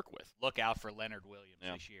personnel to work with. Look out for Leonard Williams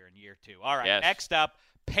this year in year 2. All right, Next up,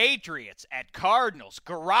 Patriots at Cardinals.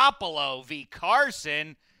 Garoppolo v.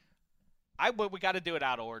 Carson. We got to do it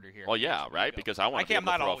out of order here. Well, yeah, right, because I want to be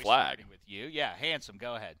able to throw a flag. With you. Yeah, Handsome,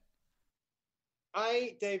 go ahead.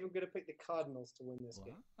 Dave, I'm going to pick the Cardinals to win this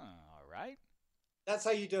game. All right. That's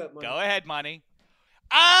how you do it, Money. Go ahead, Money.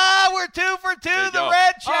 We're 2 for 2. The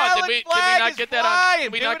Red Challenge flag is flying.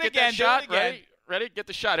 Did we not get that shot? Ready? Get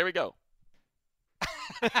the shot. Here we go.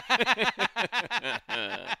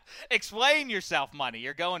 Explain yourself, Money.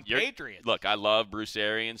 You're going Patriots. Look, I love Bruce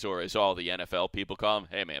Arians, or as all the NFL people call him.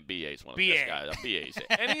 Hey, man, BA's one of the best guys. BA's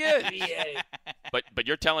and he is. BA. But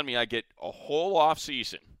you're telling me I get a whole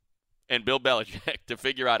offseason and Bill Belichick to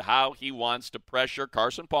figure out how he wants to pressure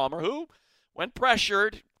Carson Palmer, who, when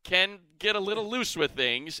pressured, can get a little loose with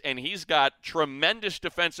things, and he's got tremendous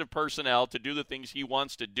defensive personnel to do the things he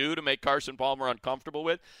wants to do to make Carson Palmer uncomfortable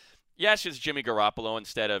with. Yes, it's Jimmy Garoppolo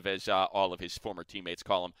instead of, as all of his former teammates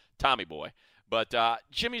call him, Tommy Boy. But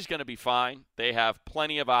Jimmy's going to be fine. They have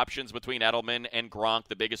plenty of options between Edelman and Gronk,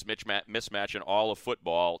 the biggest mismatch in all of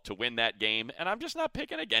football, to win that game. And I'm just not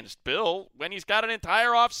picking against Bill when he's got an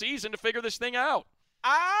entire offseason to figure this thing out.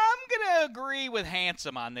 I'm going to agree with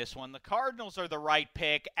Handsome on this one. The Cardinals are the right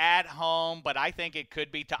pick at home, but I think it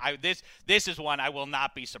could be this is one I will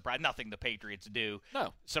not be surprised. Nothing the Patriots do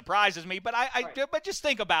surprises me, but but just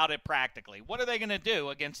think about it practically. What are they going to do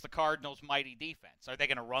against the Cardinals' mighty defense? Are they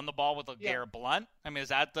going to run the ball with LeGarrette Blount? I mean, is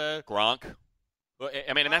that the Gronk?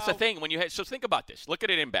 I mean, and that's the thing. So think about this. Look at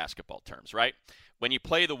it in basketball terms, right? When you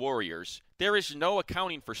play the Warriors, there is no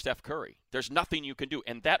accounting for Steph Curry. There's nothing you can do,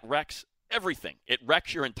 and that wrecks everything. It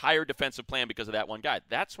wrecks your entire defensive plan because of that one guy.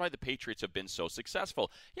 That's why the Patriots have been so successful.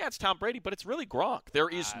 Yeah, it's Tom Brady, but it's really Gronk. There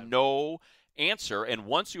is no answer, and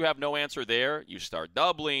once you have no answer there, you start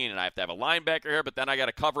doubling, and I have to have a linebacker here, but then I got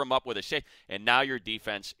to cover him up with a safety, and now your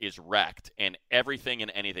defense is wrecked, and everything and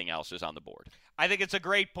anything else is on the board. I think it's a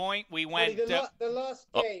great point. We went the last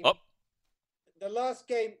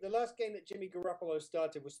game that Jimmy Garoppolo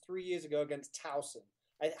started was 3 years ago against Towson.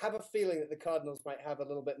 I have a feeling that the Cardinals might have a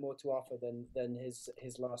little bit more to offer than his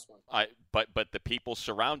last one. But the people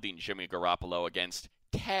surrounding Jimmy Garoppolo against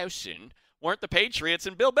Towson weren't the Patriots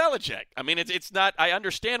and Bill Belichick. I mean, it's not. I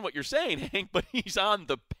understand what you're saying, Hank, but he's on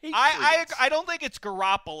the Patriots. I don't think it's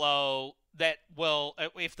Garoppolo that will,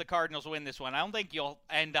 if the Cardinals win this one. I don't think we'll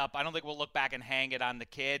look back and hang it on the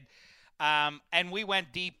kid. And we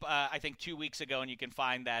went deep, I think, 2 weeks ago, and you can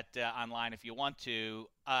find that online if you want to.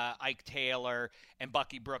 Ike Taylor and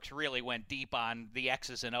Bucky Brooks really went deep on the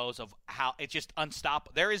X's and O's of how it's just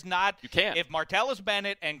unstoppable. There is not – You can't. If Martellus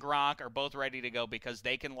Bennett and Gronk are both ready to go because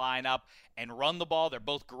they can line up and run the ball, they're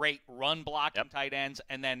both great run-blocking tight ends,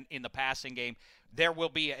 and then in the passing game, it will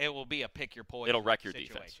be a pick-your-poison It'll wreck your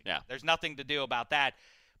situation. defense. Yeah. There's nothing to do about that.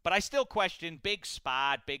 But I still question big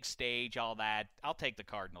spot, big stage, all that. I'll take the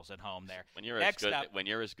Cardinals at home there. When you're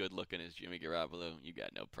as good looking as Jimmy Garoppolo, you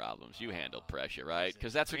got no problems. You handle pressure, right?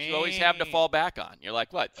 Because that's what you always have to fall back on. You're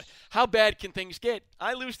like, what? How bad can things get?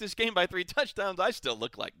 I lose this game by 3 touchdowns. I still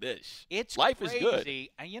look like this. Life crazy. is good.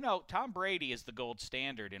 And Tom Brady is the gold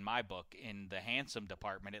standard in my book in the handsome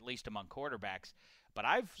department, at least among quarterbacks. But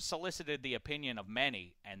I've solicited the opinion of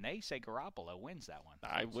many, and they say Garoppolo wins that one.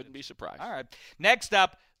 I wouldn't be surprised. All right. Next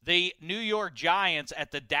up, the New York Giants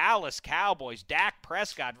at the Dallas Cowboys. Dak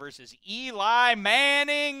Prescott versus Eli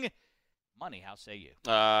Manning. Money, how say you?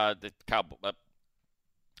 The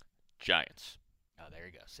Giants. Oh, there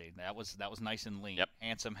you go. See, that was nice and lean. Yep.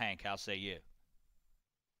 Handsome Hank, how say you?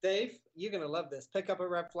 Dave, you're going to love this. Pick up a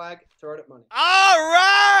red flag, throw it at money. All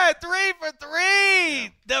right, 3 for 3. Yeah.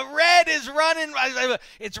 The red is running.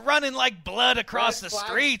 It's running like blood across the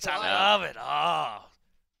streets. I love it. Oh.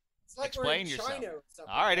 It's like explain we're in yourself. China or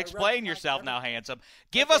something. All right, explain yourself now, Handsome.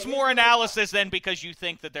 Give us more analysis then because you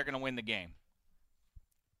think that they're going to win the game.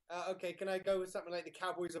 Okay, can I go with something like the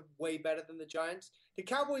Cowboys are way better than the Giants? The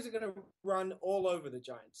Cowboys are going to run all over the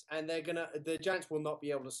Giants, and the Giants will not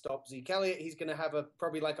be able to stop Zeke Elliott. He's going to have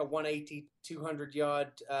probably like a 180,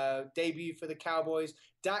 200-yard debut for the Cowboys.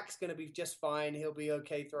 Dak's going to be just fine. He'll be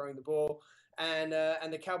okay throwing the ball. And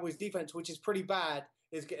the Cowboys defense, which is pretty bad,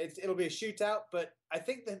 it'll be a shootout. But I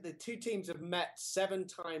think that the two teams have met 7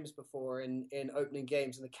 times before in opening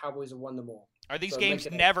games, and the Cowboys have won them all. Are these games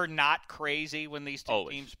never not crazy when these two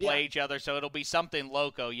teams play each other? So it'll be something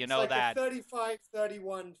loco, it's know like that. A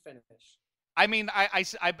 35-31 finish. I mean,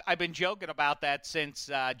 I've been joking about that since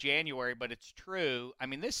January, but it's true. I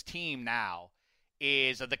mean, this team now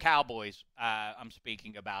is the Cowboys. I'm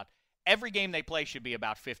speaking about. Every game they play should be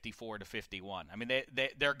about 54-51. I mean,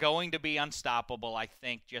 they're going to be unstoppable. I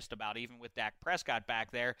think just about even with Dak Prescott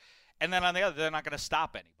back there, and then on the other, they're not going to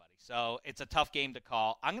stop anybody. So it's a tough game to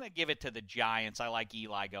call. I'm going to give it to the Giants. I like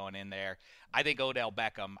Eli going in there. I think Odell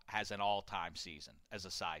Beckham has an all-time season. As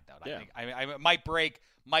a side note, yeah. I think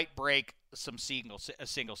might break some single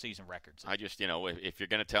season records. I just if you're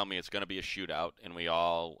going to tell me it's going to be a shootout and we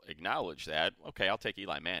all acknowledge that, okay, I'll take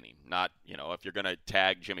Eli Manning. Not if you're going to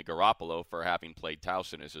tag Jimmy Garoppolo for having played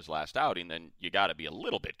Towson as his last outing, then you got to be a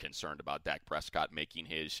little bit concerned about Dak Prescott making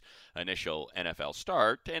his initial NFL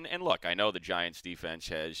start. And look, I know the Giants defense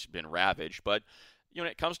has been ravaged, but when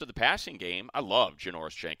it comes to the passing game, I love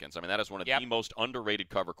Janoris Jenkins. I mean, that is one of the most underrated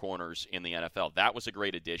cover corners in the NFL. That was a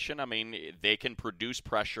great addition. I mean, they can produce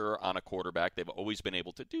pressure on a quarterback. They've always been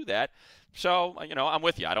able to do that. So, I'm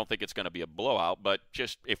with you. I don't think it's going to be a blowout, but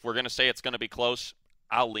just if we're going to say it's going to be close,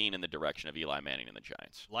 I'll lean in the direction of Eli Manning and the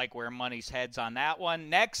Giants. Like where money's heads on that one.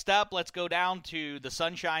 Next up, let's go down to the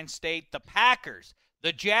Sunshine State, the Packers,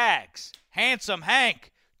 the Jags. Handsome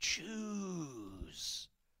Hank, choose.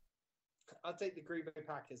 I'll take the Green Bay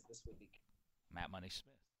Packers this week. Matt Money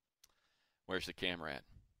Smith. Where's the camera at?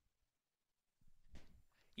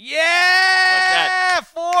 Yeah! Like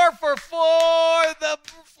 4 for 4. The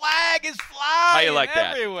flag is flying How you like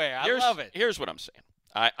that? everywhere. I love it. Here's what I'm saying.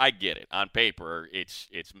 I get it. On paper, it's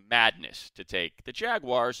madness to take the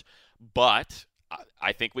Jaguars, but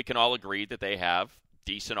I think we can all agree that they have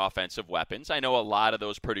decent offensive weapons. I know a lot of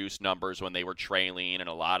those produced numbers when they were trailing, and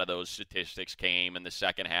a lot of those statistics came in the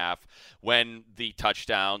second half when the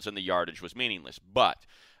touchdowns and the yardage was meaningless. But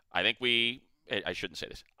I think I shouldn't say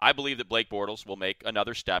this. I believe that Blake Bortles will make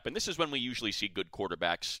another step, and this is when we usually see good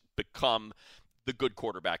quarterbacks become the good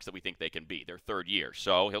quarterbacks that we think they can be, their third year.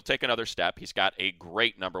 So he'll take another step. He's got a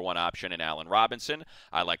great number one option in Allen Robinson.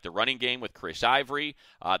 I like the running game with Chris Ivory.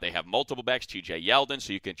 They have multiple backs, TJ Yeldon,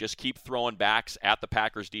 so you can just keep throwing backs at the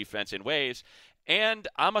Packers defense in ways. And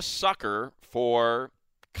I'm a sucker for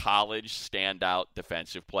college standout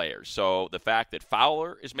defensive players. So the fact that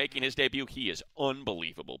Fowler is making his debut, he is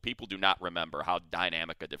unbelievable. People do not remember how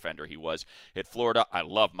dynamic a defender he was at Florida. I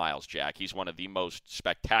love Myles Jack. He's one of the most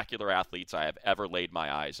spectacular athletes I have ever laid my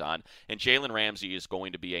eyes on. And Jalen Ramsey is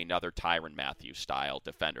going to be another Tyrann Mathieu style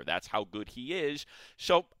defender. That's how good he is.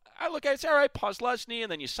 So I look at it, it's all right, Posluszny,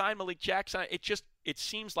 and then you sign Malik Jackson. It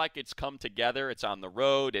seems like it's come together. It's on the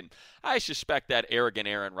road, and I suspect that arrogant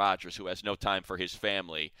Aaron Rodgers, who has no time for his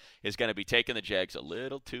family, is going to be taking the Jags a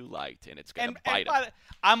little too light, and it's going to bite him.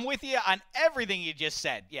 I'm with you on everything you just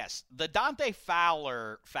said. Yes, the Dante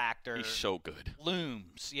Fowler factor. He's so good.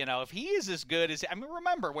 Looms. If he is as good as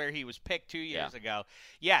remember where he was picked 2 years ago.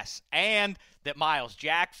 Yes, and that Myles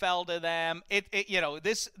Jack fell to them.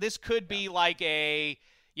 This could be like a.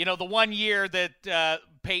 The 1 year that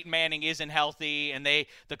Peyton Manning isn't healthy and the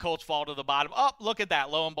Colts fall to the bottom. Oh, look at that.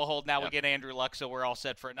 Lo and behold, now we get Andrew Luck, so we're all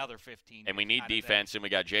set for another 15. And we need defense, and we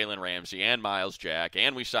got Jalen Ramsey and Myles Jack,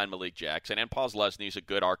 and we signed Malik Jackson, and Posluszny's a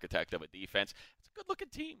good architect of a defense. It's a good-looking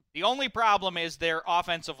team. The only problem is their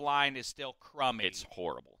offensive line is still crummy. It's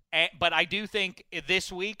horrible. But I do think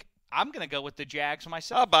this week I'm going to go with the Jags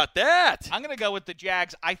myself. How about that? I'm going to go with the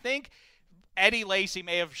Jags. I think Eddie Lacy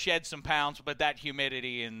may have shed some pounds, but that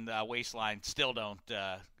humidity and waistline still don't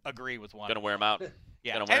agree with one. Going to wear him out.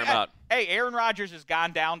 Yeah. Going to wear him out. Hey, Aaron Rodgers has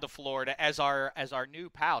gone down to Florida as our new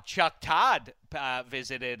pal. Chuck Todd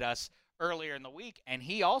visited us earlier in the week, and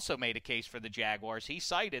he also made a case for the Jaguars. He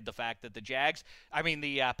cited the fact that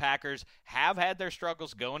the Packers have had their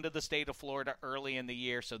struggles going to the state of Florida early in the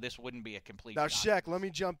year, so this wouldn't be a complete Now, shock. Shaq, let me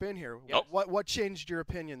jump in here. Yep. What changed your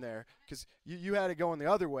opinion there? Because you had it going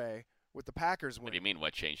the other way with the Packers win. What do you mean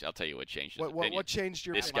what changed? I'll tell you what changed his What opinion. changed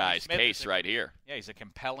your This opinion? guy's case right here. Yeah, he's a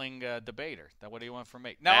compelling debater. What do you want from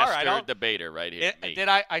me? No, Master all right. debater right here. Me. Did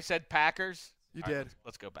I said Packers? You All did. right,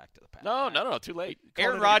 let's go back to the Packers. No, too late.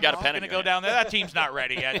 Aaron Rodgers is going to go down there. That team's not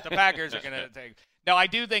ready yet. The Packers are going to take. No, I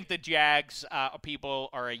do think the Jags people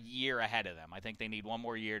are a year ahead of them. I think they need one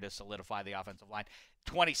more year to solidify the offensive line.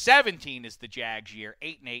 2017 is the Jags year,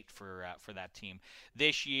 8-8 for that team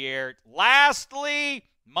this year. Lastly,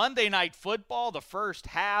 Monday Night Football, the first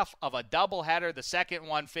half of a doubleheader. The second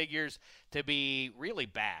one figures to be really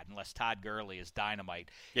bad unless Todd Gurley is dynamite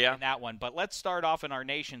in that one. But let's start off in our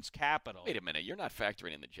nation's capital. Wait a minute. You're not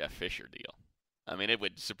factoring in the Jeff Fisher deal. I mean, it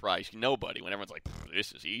would surprise nobody when everyone's like,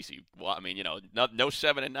 this is easy. Well, I mean, no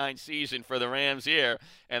 7-9 season for the Rams here.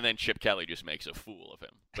 And then Chip Kelly just makes a fool of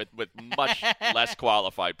him with much less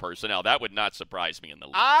qualified personnel. That would not surprise me in the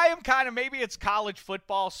league. I am kind of, maybe it's college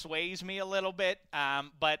football sways me a little bit,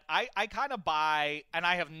 but I kind of buy, and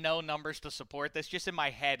I have no numbers to support this, just in my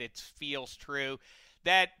head it feels true,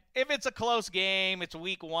 that if it's a close game, it's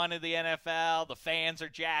week 1 of the NFL, the fans are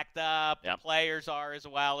jacked up, the players are as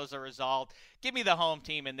well as a result. Give me the home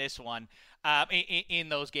team in this one, in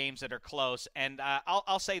those games that are close. And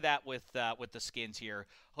I'll say that with the Skins here,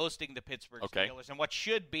 hosting the Pittsburgh Steelers, and what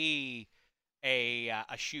should be a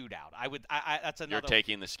shootout. That's another. You're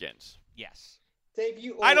taking the Skins. Yes.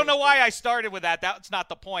 Dave, I don't know why I started with that. That's not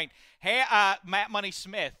the point. Hey, Matt Money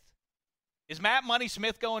Smith. Is Matt Money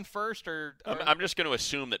Smith going first, or I'm just going to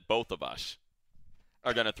assume that both of us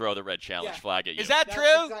are going to throw the red challenge flag at you. Is that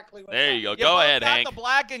true? Exactly what there you go. You Go both ahead, got Hank. the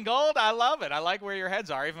black and gold. I love it. I like where your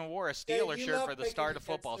heads are. I even wore a Steeler you shirt love for the picking start of against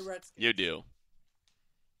football. the Redskins. You do.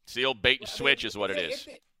 It's the old bait and switch is what it is.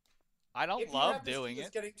 I don't If love you have the doing Steelers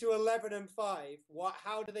it. getting to 11-5,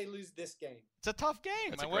 how do they lose this game? It's a tough game.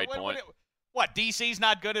 That's a great point. What, DC's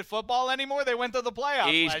not good at football anymore? They went to the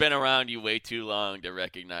playoffs. He's been around you way too long to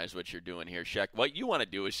recognize what you're doing here, Shaq. What you want to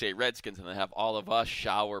do is say Redskins and then have all of us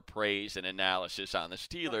shower praise and analysis on the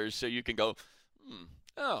Steelers so you can go,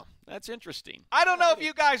 Oh, that's interesting. I don't know if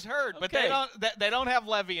you guys heard, but Okay. they don't have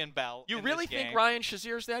Le'Veon Bell. You in really this think game. Ryan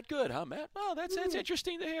Shazier's that good, huh, Matt? Well, that's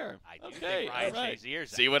interesting to hear. I do Okay, think Ryan all right.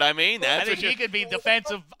 Shazier's See what I mean? I That's think what he could be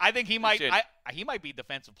defensive. I think he might. Listen, He might be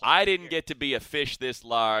defensive player. I didn't get to be a fish this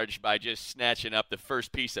large by just snatching up the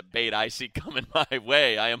first piece of bait I see coming my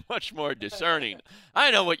way. I am much more discerning.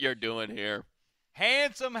 I know what you're doing here.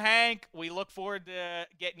 Handsome Hank, we look forward to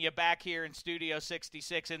getting you back here in Studio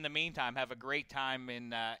 66. In the meantime, have a great time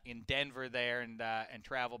in Denver there and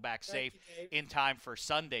travel back safe in time for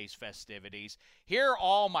Sunday's festivities. Here are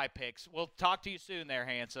all my picks. We'll talk to you soon there,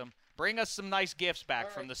 Handsome. Bring us some nice gifts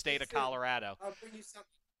back from the state of Colorado. I'll bring you something.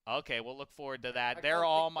 Okay, we'll look forward to that. They're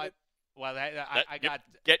all my – well, I got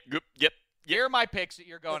 – Yep. Here are my picks that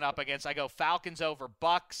you're going up against. I go Falcons over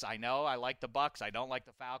Bucks. I know I like the Bucks. I don't like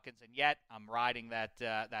the Falcons, and yet I'm riding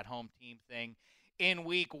that home team thing. In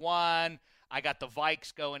week 1, I got the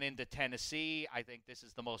Vikes going into Tennessee. I think this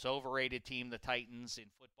is the most overrated team, the Titans, in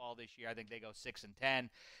football this year. I think they go 6-10.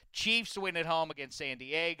 Chiefs win at home against San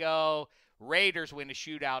Diego. Raiders win a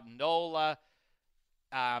shootout in NOLA.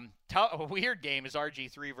 A weird game is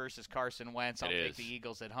RG3 versus Carson Wentz. I'll take the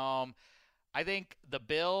Eagles at home. I think the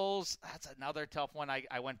Bills, that's another tough one.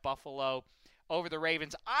 I went Buffalo over the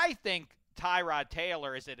Ravens. I think Tyrod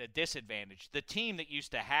Taylor is at a disadvantage. The team that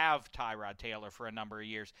used to have Tyrod Taylor for a number of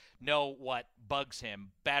years know what bugs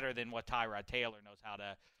him better than what Tyrod Taylor knows how to.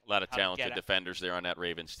 A lot of talented defenders there on that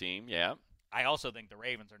Ravens team, yeah. I also think the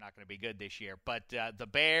Ravens are not going to be good this year. But the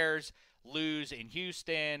Bears lose in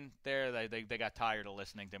Houston. They got tired of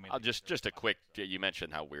listening to me. Just a quick, you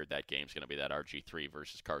mentioned how weird that game's going to be, that RG3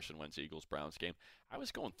 versus Carson Wentz Eagles-Browns game. I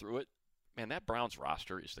was going through it. Man, that Browns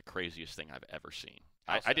roster is the craziest thing I've ever seen.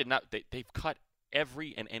 I did not – they've cut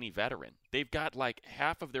every and any veteran. They've got like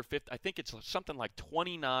half of their I think it's something like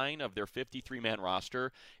 29 of their 53-man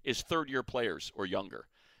roster is third-year players or younger.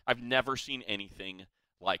 I've never seen anything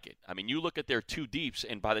like it. I mean, you look at their two deeps,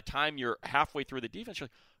 and by the time you're halfway through the defense, you're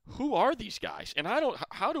like, who are these guys? And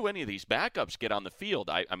how do any of these backups get on the field?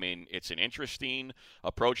 I mean, it's an interesting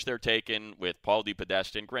approach they're taking with Paul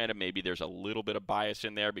DePodesta. Granted, maybe there's a little bit of bias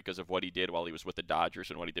in there because of what he did while he was with the Dodgers,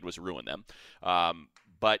 and what he did was ruin them.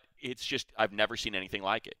 But it's just, I've never seen anything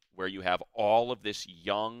like it, where you have all of this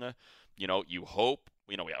young, you hope,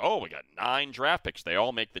 we got 9 draft picks. They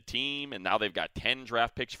all make the team, and now they've got 10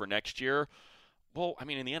 draft picks for next year. Well, I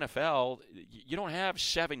mean, in the NFL, you don't have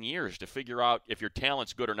 7 years to figure out if your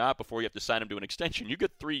talent's good or not before you have to sign them to an extension. You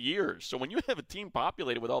get 3 years. So when you have a team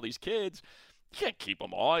populated with all these kids, you can't keep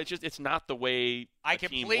them all. It's not the way a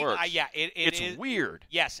team works. It's weird.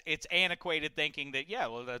 Yes, it's antiquated thinking that,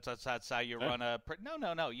 that's how you run a –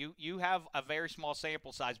 No. You have a very small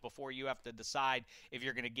sample size before you have to decide if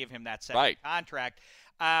you're going to give him that second contract.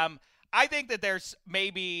 I think that there's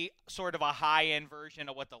maybe sort of a high-end version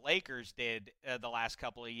of what the Lakers did the last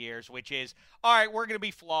couple of years, which is, all right, we're going to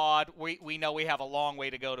be flawed. We know we have a long way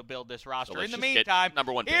to go to build this roster. So in the meantime,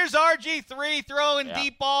 number one here's RG3 throwing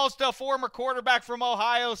deep balls to a former quarterback from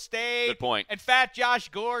Ohio State. Good point. And fat Josh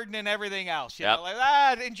Gordon and everything else.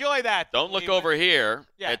 Enjoy that. Don't look over here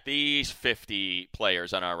at these 50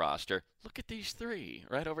 players on our roster. Look at these 3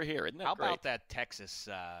 right over here. Isn't that How great? about that Texas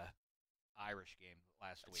Irish game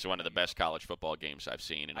last week? It's one of the best college football games I've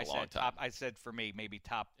seen in a long time. I said for me, maybe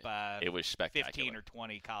top it was spectacular. 15 or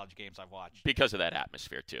 20 college games I've watched. Because of that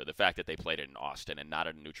atmosphere, too. The fact that they played it in Austin and not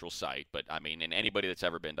at a neutral site. But, I mean, and anybody that's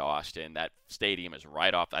ever been to Austin, that stadium is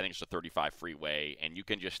right off, I think it's a 35 freeway, and you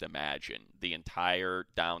can just imagine the entire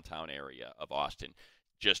downtown area of Austin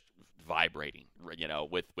just vibrating,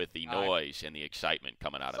 with the noise and the excitement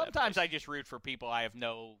coming out of that place. Sometimes I just root for people I have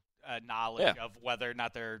no knowledge of whether or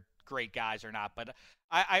not they're great guys or not, but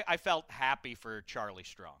I felt happy for Charlie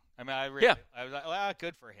Strong. I mean, I was like, well,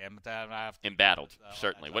 good for him. Embattled,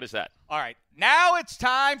 certainly. What is that? All right, now it's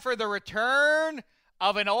time for the return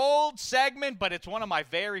of an old segment, but it's one of my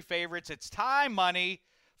very favorites. It's time, Money,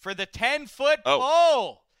 for the 10-foot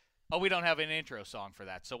pole. Oh, we don't have an intro song for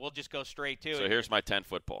that, so we'll just go straight to it. So here's my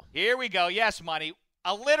 10-foot pole. Here we go. Yes, Money.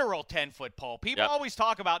 A literal 10-foot pole. People always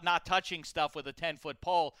talk about not touching stuff with a 10-foot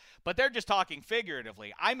pole, but they're just talking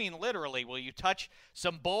figuratively. I mean literally. Will you touch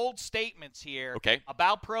some bold statements here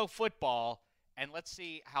about pro football, and let's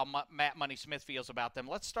see how Matt Money Smith feels about them.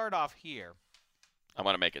 Let's start off here. I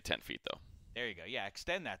want to make it 10 feet, though. There you go. Yeah,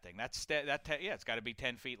 extend that thing. It's got to be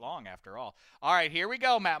 10 feet long after all. All right, here we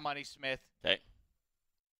go, Matt Money Smith. Okay.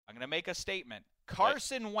 I'm going to make a statement.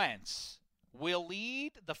 Carson Wentz will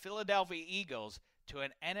lead the Philadelphia Eagles to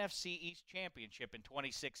an NFC East championship in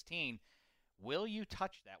 2016. Will you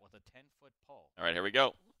touch that with a 10-foot pole? All right, here we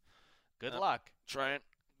go. Good luck. Try it.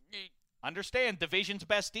 Understand, division's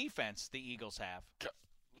best defense the Eagles have. I'm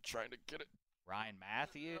trying to get it. Ryan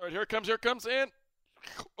Matthews. All right, here it comes in.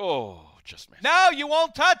 Oh, just missed. No, you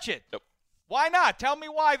won't touch it. Nope. Why not? Tell me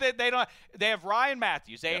why they don't. They have Ryan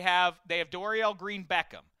Matthews. They have Dorial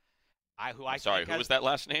Green-Beckham. Who was that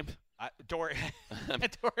last name? Dorial.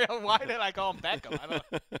 Why did I call him Beckham? I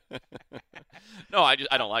don't. No, I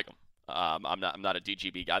don't like him. I'm not a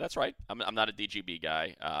DGB guy. That's right. I'm not a DGB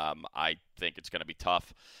guy. I think it's going to be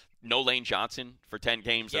tough. No Lane Johnson for 10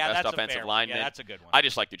 games, their best offensive lineman. Yeah, that's a good one. I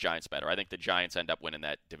just like the Giants better. I think the Giants end up winning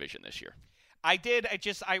that division this year. I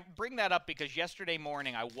bring that up because yesterday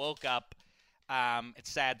morning I woke up.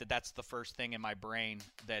 It's sad that that's the first thing in my brain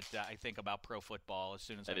that I think about pro football as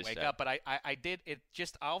soon as I wake up. But I did it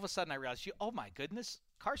just all of a sudden I realized, oh my goodness,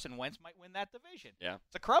 Carson Wentz might win that division. Yeah,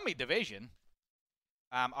 it's a crummy division.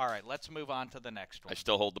 All right, let's move on to the next one. I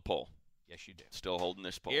still hold the poll. Yes, you do. Still holding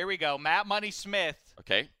this poll. Here we go. Matt Money Smith.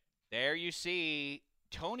 Okay. There you see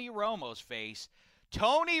Tony Romo's face.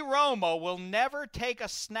 Tony Romo will never take a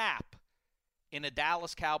snap in a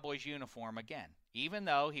Dallas Cowboys uniform again, even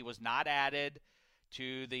though he was not added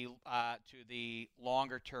to the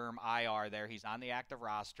longer-term IR there. He's on the active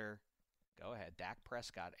roster. Go ahead. Dak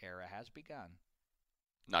Prescott era has begun.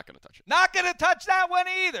 Not going to touch it. Not going to touch that one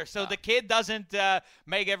either. So the kid doesn't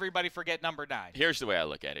make everybody forget number 9. Here's the way I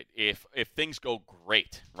look at it. If things go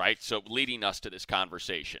great, right, so leading us to this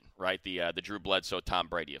conversation, right, the Drew Bledsoe, Tom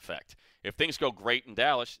Brady effect. If things go great in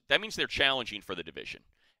Dallas, that means they're challenging for the division.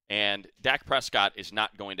 And Dak Prescott is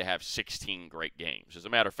not going to have 16 great games. As a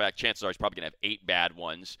matter of fact, chances are he's probably going to have 8 bad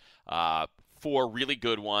ones, 4 really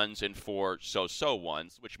good ones, and 4 so-so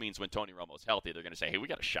ones, which means when Tony Romo's healthy, they're going to say, hey, we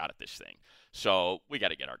got a shot at this thing. So we got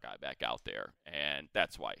to get our guy back out there, and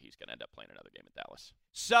that's why he's going to end up playing another game in Dallas.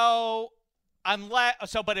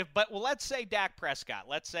 Let's say Dak Prescott.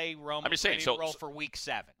 Let's say Romo. I'm just saying, roll for Week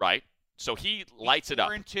 7. Right. So he lights it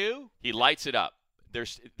up. 4-2. He lights it up.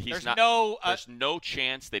 There's no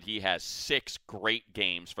chance that he has 6 great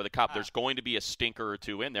games for the Cup. There's going to be a stinker or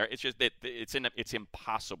 2 in there. It's just that it's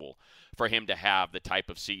impossible for him to have the type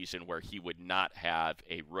of season where he would not have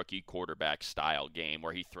a rookie quarterback style game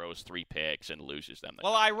where he throws 3 picks and loses them.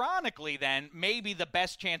 Well, ironically, then maybe the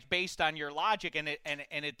best chance based on your logic, and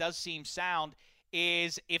it does seem sound,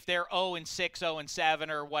 is if they're 0-6, 0-7,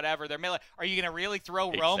 or whatever, are you going to really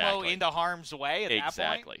throw Romo into harm's way at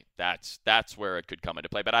that point? Exactly. That's where it could come into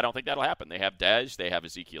play. But I don't think that'll happen. They have Dez, they have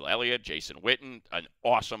Ezekiel Elliott, Jason Witten, an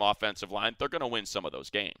awesome offensive line. They're going to win some of those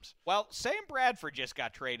games. Well, Sam Bradford just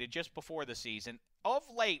got traded just before the season. Of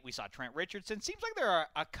late, we saw Trent Richardson. Seems like there are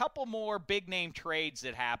a couple more big-name trades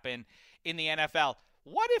that happen in the NFL.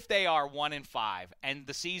 What if they are 1-5 and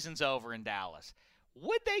the season's over in Dallas?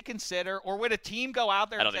 Would they consider, or would a team go out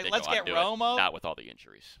there and say, let's get Romo? Not with all the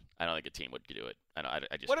injuries. I don't think a team would do it. I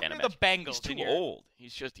just what can't if imagine. The Bengals? He's too old.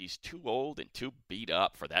 He's too old and too beat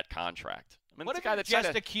up for that contract. I mean, what if it's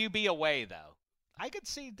just a QB away, though? I could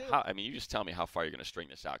see you just tell me how far you're going to string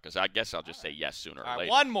this out, because I guess I'll just say yes sooner or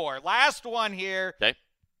later. One more. Last one here. Okay.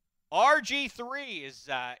 RG3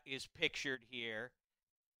 is pictured here.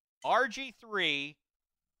 RG3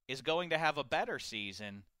 is going to have a better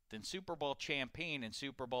season than Super Bowl champion and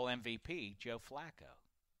Super Bowl MVP Joe Flacco.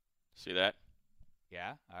 See that?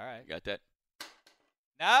 Yeah, all right. You got that?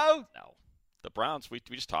 No. The Browns, we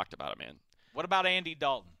just talked about it, man. What about Andy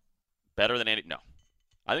Dalton? Better than Andy? No.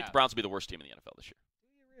 I think the Browns will be the worst team in the NFL this year.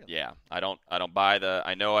 Really? Yeah, I don't buy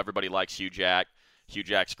I know everybody likes Hugh Jack. Hugh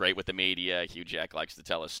Jack's great with the media. Hugh Jack likes to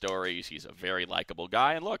tell us stories. He's a very likable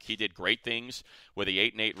guy. And look, he did great things with the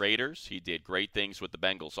 8-8 Raiders. He did great things with the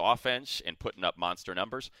Bengals offense and putting up monster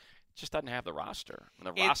numbers. Just doesn't have the roster. And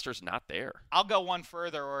the roster's not there. I'll go one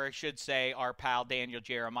further, or I should say our pal Daniel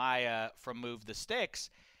Jeremiah from Move the Sticks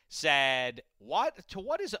said, what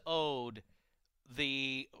is owed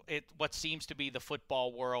what seems to be the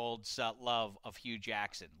football world's love of Hugh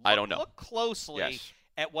Jackson? I don't know. Look closely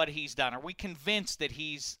at what he's done. Are we convinced that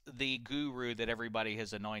he's the guru that everybody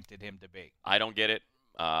has anointed him to be? I don't get it,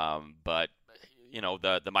 but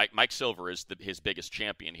the Mike Silver is his biggest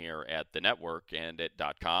champion here at the network and at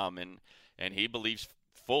 .com, and he believes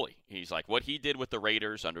fully. He's like, what he did with the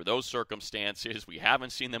Raiders under those circumstances, we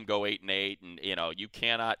haven't seen them go 8-8, and you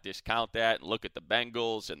cannot discount that. And look at the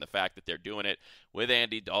Bengals and the fact that they're doing it with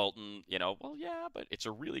Andy Dalton. Well, yeah, but it's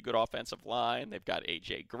a really good offensive line. They've got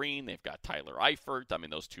A.J. Green, they've got Tyler Eifert. I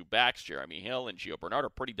mean, those two backs, Jeremy Hill and Gio Bernard, are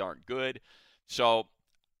pretty darn good. So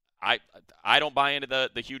I don't buy into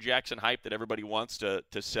the Hugh Jackson hype that everybody wants to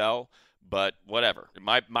sell, but whatever.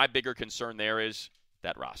 My bigger concern there is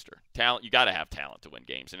that roster. Talent, you got to have talent to win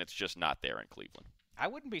games, and it's just not there in Cleveland. I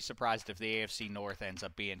wouldn't be surprised if the AFC North ends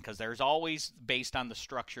up being, because there's always, based on the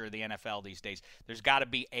structure of the NFL these days, there's got to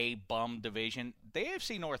be a bum division. The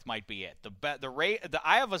AFC North might be it.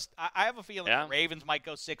 I have a feeling the Ravens might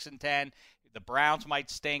go 6-10. The Browns might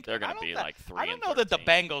stink. They're going to be like 3-13. I don't know that the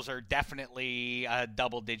Bengals are definitely a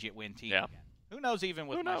double-digit win team. Yeah. Who knows, even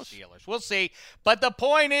with my Steelers? We'll see. But the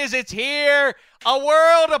point is, it's here. A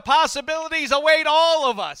world of possibilities await all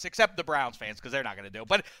of us, except the Browns fans, because they're not going to do it.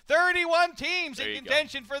 But 31 teams in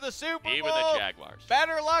contention for the Super Bowl. Even the Jaguars.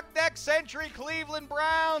 Better luck next century, Cleveland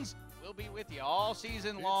Browns. We'll be with you all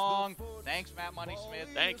season long. Thanks, Matt Money Smith.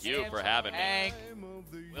 Thank you for having me.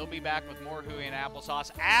 We'll be back with more Huey and Applesauce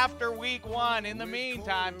after Week 1. In the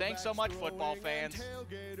meantime, thanks so much, football fans.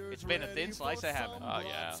 It's been a thin slice of heaven. Oh,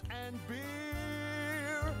 yeah.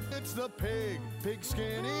 It's the pig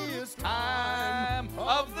skinniest time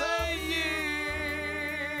of the year.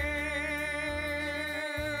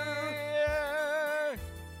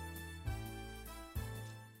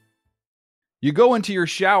 You go into your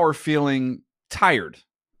shower feeling tired,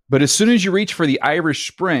 but as soon as you reach for the Irish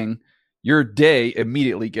Spring, your day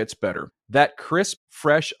immediately gets better. That crisp,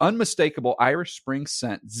 fresh, unmistakable Irish Spring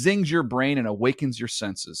scent zings your brain and awakens your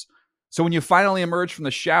senses. So when you finally emerge from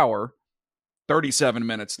the shower 37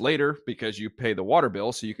 minutes later, because you pay the water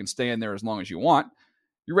bill so you can stay in there as long as you want,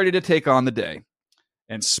 you're ready to take on the day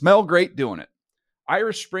and smell great doing it.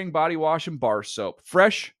 Irish Spring Body Wash and Bar Soap.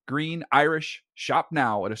 Fresh, green, Irish. Shop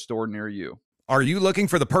now at a store near you. Are you looking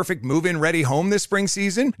for the perfect move-in ready home this spring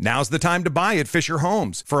season? Now's the time to buy at Fisher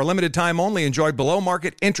Homes. For a limited time only, enjoy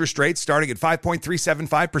below-market interest rates starting at 5.375%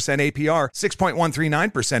 APR,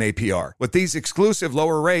 6.139% APR. With these exclusive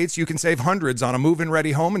lower rates, you can save hundreds on a move-in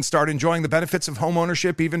ready home and start enjoying the benefits of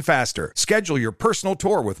homeownership even faster. Schedule your personal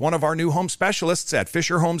tour with one of our new home specialists at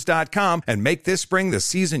FisherHomes.com and make this spring the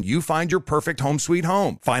season you find your perfect home sweet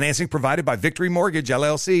home. Financing provided by Victory Mortgage,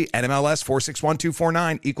 LLC, NMLS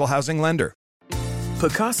 461249, Equal Housing Lender.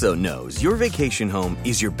 Pacaso knows your vacation home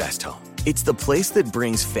is your best home. It's the place that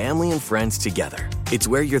brings family and friends together. It's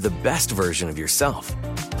where you're the best version of yourself.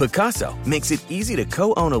 Pacaso makes it easy to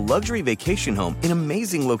co-own a luxury vacation home in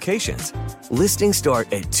amazing locations. Listings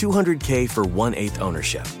start at $200K for 1/8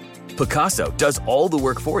 ownership. Pacaso does all the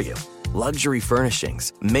work for you. Luxury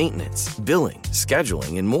furnishings, maintenance, billing,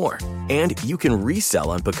 scheduling, and more. And you can resell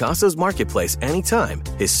on Pacaso's marketplace anytime,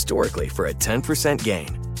 historically for a 10%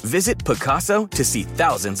 gain. Visit Pacaso to see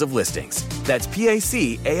thousands of listings. That's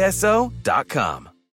PACASO.com.